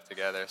finally meet up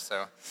together.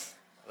 So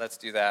let's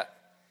do that.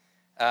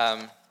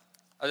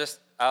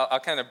 I'll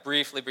kind of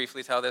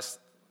briefly tell this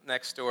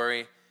next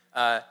story.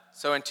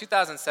 So in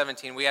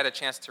 2017, we had a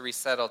chance to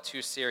resettle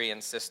 2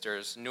 Syrian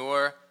sisters,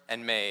 Noor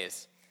and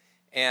Mays.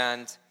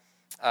 And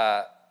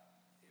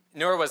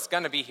Noor was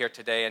going to be here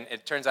today, and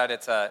it turns out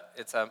it's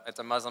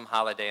a Muslim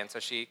holiday, and so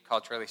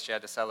culturally she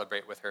had to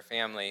celebrate with her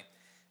family.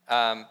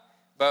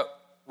 But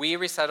we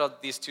resettled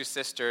these 2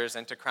 sisters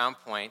into Crown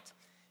Point,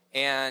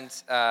 and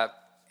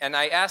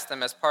I asked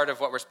them, as part of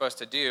what we're supposed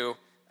to do,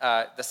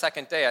 the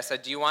second day, I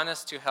said, do you want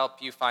us to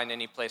help you find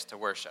any place to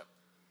worship?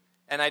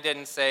 And I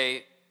didn't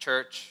say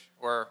church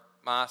or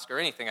mosque or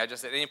anything. I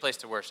just said any place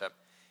to worship.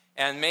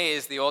 And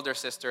Mays, the older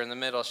sister in the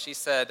middle, she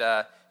said,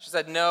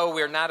 no,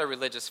 we're not a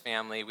religious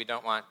family. We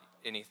don't want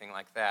anything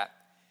like that.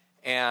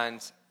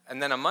 And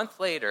then a month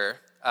later,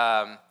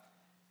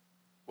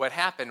 what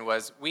happened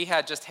was we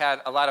had just had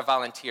a lot of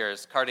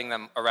volunteers carting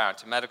them around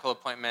to medical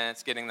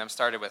appointments, getting them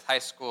started with high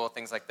school,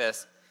 things like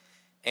this.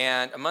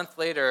 And a month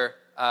later,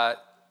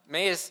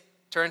 Mays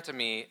turned to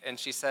me and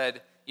she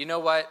said, you know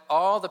what?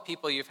 All the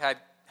people you've had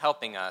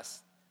helping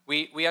us,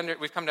 we've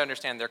come to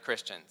understand they're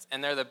Christians,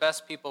 and they're the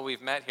best people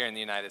we've met here in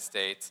the United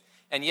States.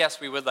 And yes,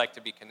 we would like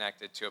to be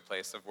connected to a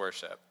place of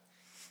worship.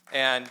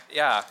 And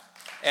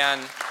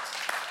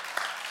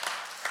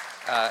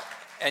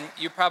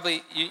you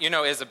probably, you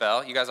know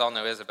Isabel. You guys all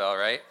know Isabel,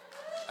 right?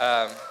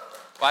 Well,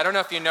 I don't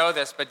know if you know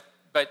this, but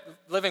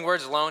Living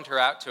Word's loaned her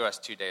out to us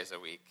 2 days a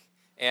week.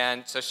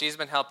 And so she's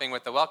been helping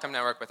with the Welcome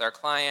Network with our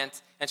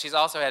clients, and she's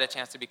also had a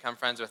chance to become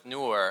friends with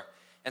Noor.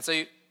 And so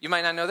you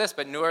might not know this,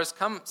 but Noor's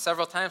come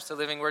several times to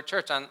Living Word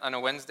Church on a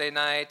Wednesday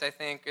night, I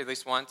think, at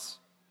least once,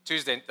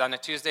 on a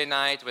Tuesday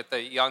night with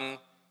the young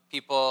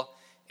people.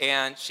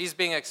 And she's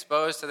being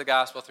exposed to the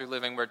gospel through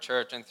Living Word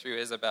Church and through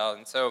Isabel.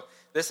 And so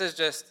this is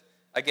just,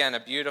 again, a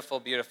beautiful,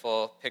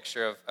 beautiful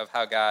picture of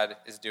how God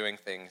is doing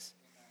things.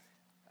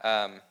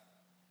 I'm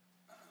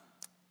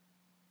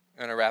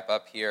going to wrap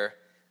up here.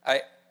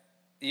 I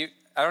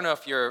don't know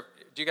if do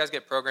you guys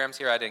get programs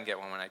here? I didn't get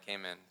one when I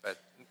came in, but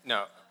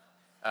no.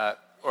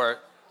 Or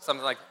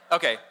something like,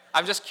 okay,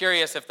 I'm just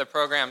curious if the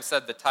program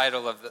said the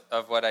title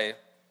of what I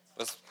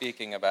was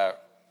speaking about.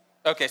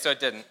 Okay, so it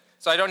didn't.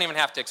 So I don't even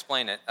have to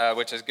explain it,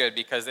 which is good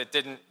because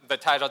the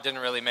title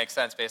didn't really make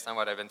sense based on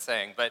what I've been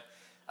saying. But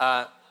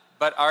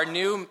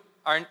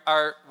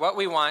what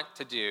we want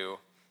to do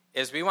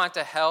is we want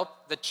to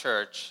help the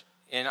church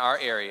in our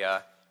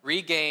area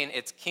regain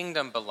its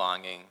kingdom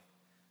belonging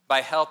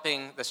by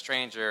helping the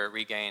stranger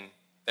regain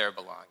their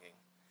belonging.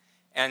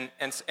 And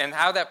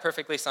how that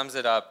perfectly sums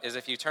it up is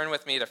if you turn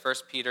with me to 1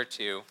 Peter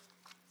 2,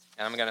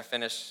 and I'm going to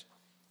finish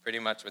pretty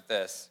much with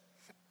this.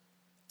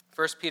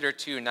 1 Peter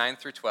 2, 9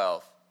 through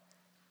 12.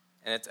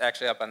 And it's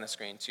actually up on the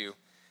screen too.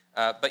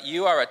 But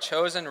you are a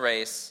chosen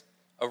race,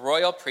 a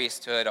royal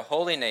priesthood, a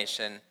holy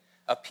nation,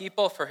 a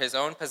people for his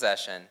own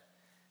possession,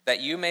 that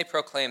you may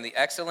proclaim the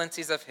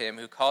excellencies of him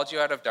who called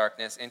you out of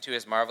darkness into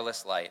his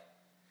marvelous light.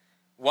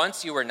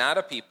 Once you were not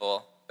a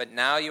people, but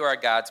now you are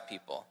God's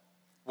people.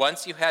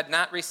 Once you had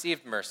not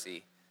received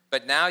mercy,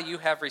 but now you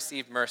have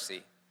received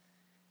mercy.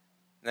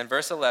 And then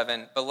verse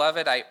 11,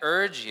 Beloved, I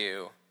urge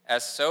you,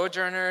 as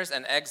sojourners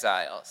and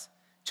exiles,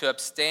 to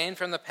abstain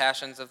from the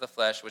passions of the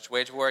flesh which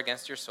wage war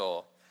against your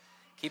soul.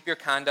 Keep your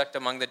conduct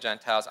among the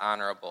Gentiles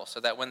honorable, so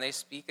that when they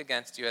speak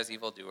against you as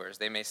evildoers,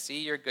 they may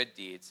see your good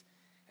deeds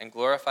and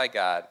glorify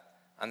God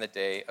on the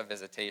day of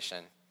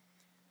visitation.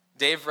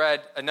 Dave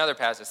read another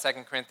passage,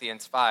 2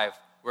 Corinthians 5,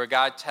 where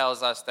God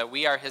tells us that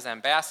we are his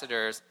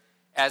ambassadors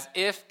as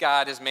if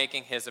God is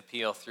making his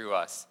appeal through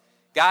us.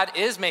 God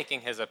is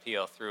making his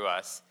appeal through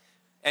us.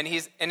 And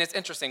it's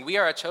interesting. We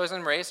are a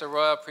chosen race, a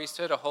royal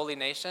priesthood, a holy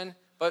nation,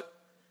 but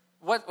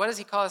what does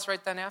he call us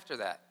right then after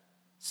that?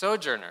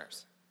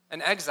 Sojourners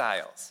and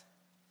exiles.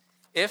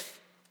 We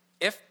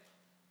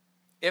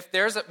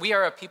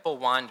are a people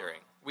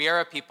wandering. We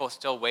are a people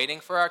still waiting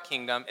for our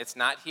kingdom. It's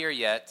not here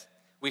yet.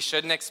 We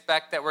shouldn't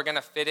expect that we're going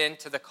to fit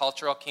into the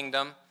cultural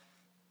kingdom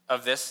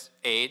of this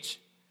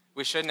age.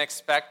 We shouldn't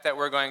expect that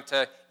we're going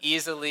to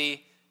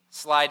easily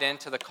slide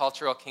into the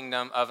cultural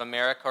kingdom of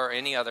America or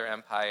any other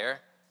empire.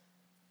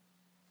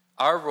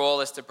 Our role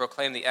is to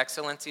proclaim the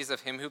excellencies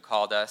of him who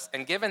called us,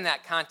 and given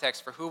that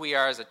context for who we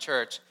are as a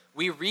church,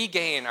 we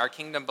regain our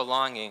kingdom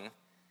belonging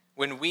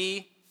when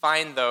we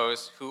find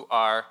those who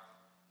are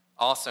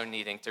also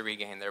needing to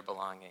regain their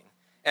belonging.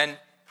 And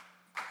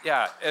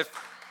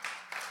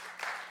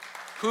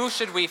who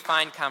should we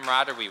find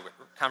camaraderie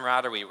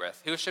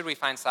with? Who should we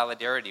find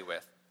solidarity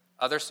with?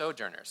 Other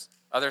sojourners,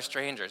 other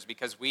strangers,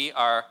 because we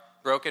are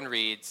broken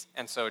reeds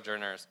and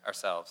sojourners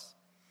ourselves.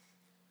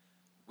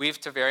 We've,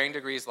 to varying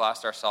degrees,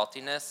 lost our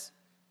saltiness,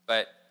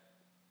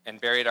 and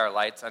buried our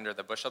lights under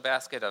the bushel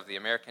basket of the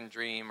American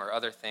dream or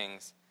other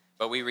things,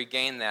 but we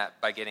regain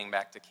that by getting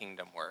back to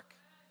kingdom work.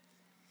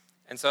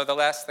 And so the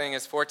last thing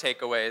is 4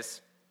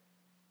 takeaways.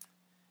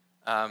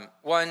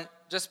 1,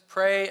 just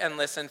pray and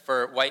listen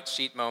for white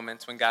sheet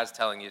moments when God's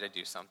telling you to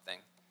do something.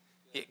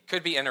 It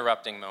could be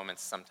interrupting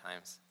moments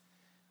sometimes.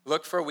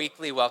 Look for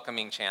weekly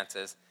welcoming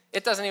chances.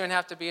 It doesn't even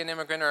have to be an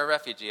immigrant or a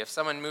refugee. If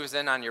someone moves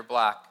in on your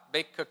block,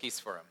 bake cookies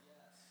for them.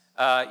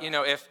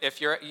 If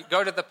you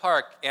go to the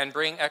park and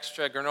bring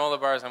extra granola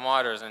bars and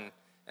waters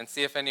and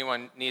see if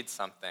anyone needs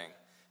something.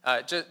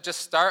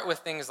 Just start with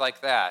things like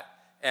that,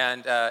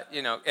 and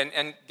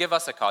give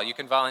us a call. You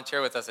can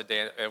volunteer with us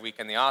a week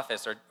in the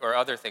office or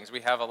other things. We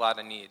have a lot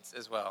of needs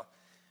as well.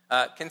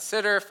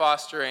 Consider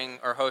fostering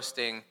or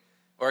hosting,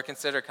 or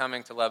consider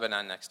coming to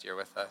Lebanon next year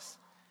with us.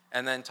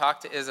 And then talk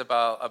to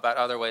Isabel about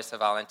other ways to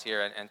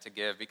volunteer and to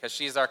give, because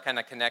she's our kind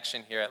of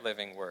connection here at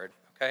Living Word,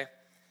 okay?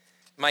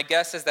 My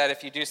guess is that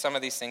if you do some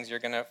of these things, you're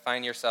going to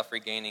find yourself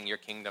regaining your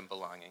kingdom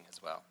belonging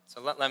as well.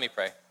 So let me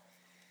pray.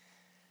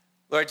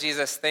 Lord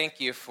Jesus, thank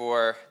you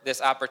for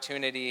this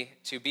opportunity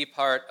to be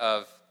part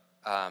of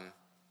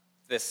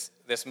this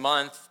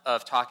month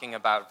of talking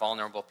about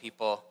vulnerable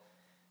people.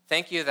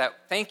 Thank you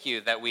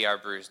that we are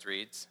bruised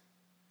reeds.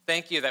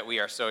 Thank you that we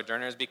are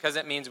sojourners, because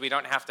it means we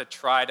don't have to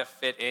try to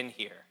fit in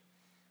here.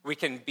 We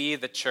can be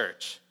the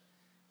church.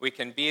 We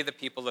can be the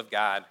people of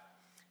God.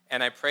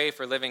 And I pray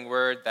for Living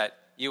Word that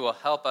you will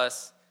help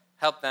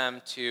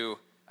them to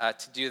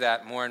do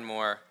that more and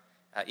more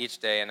each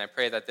day. And I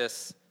pray that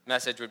this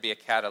message would be a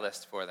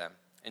catalyst for them.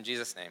 In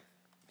Jesus' name,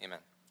 amen.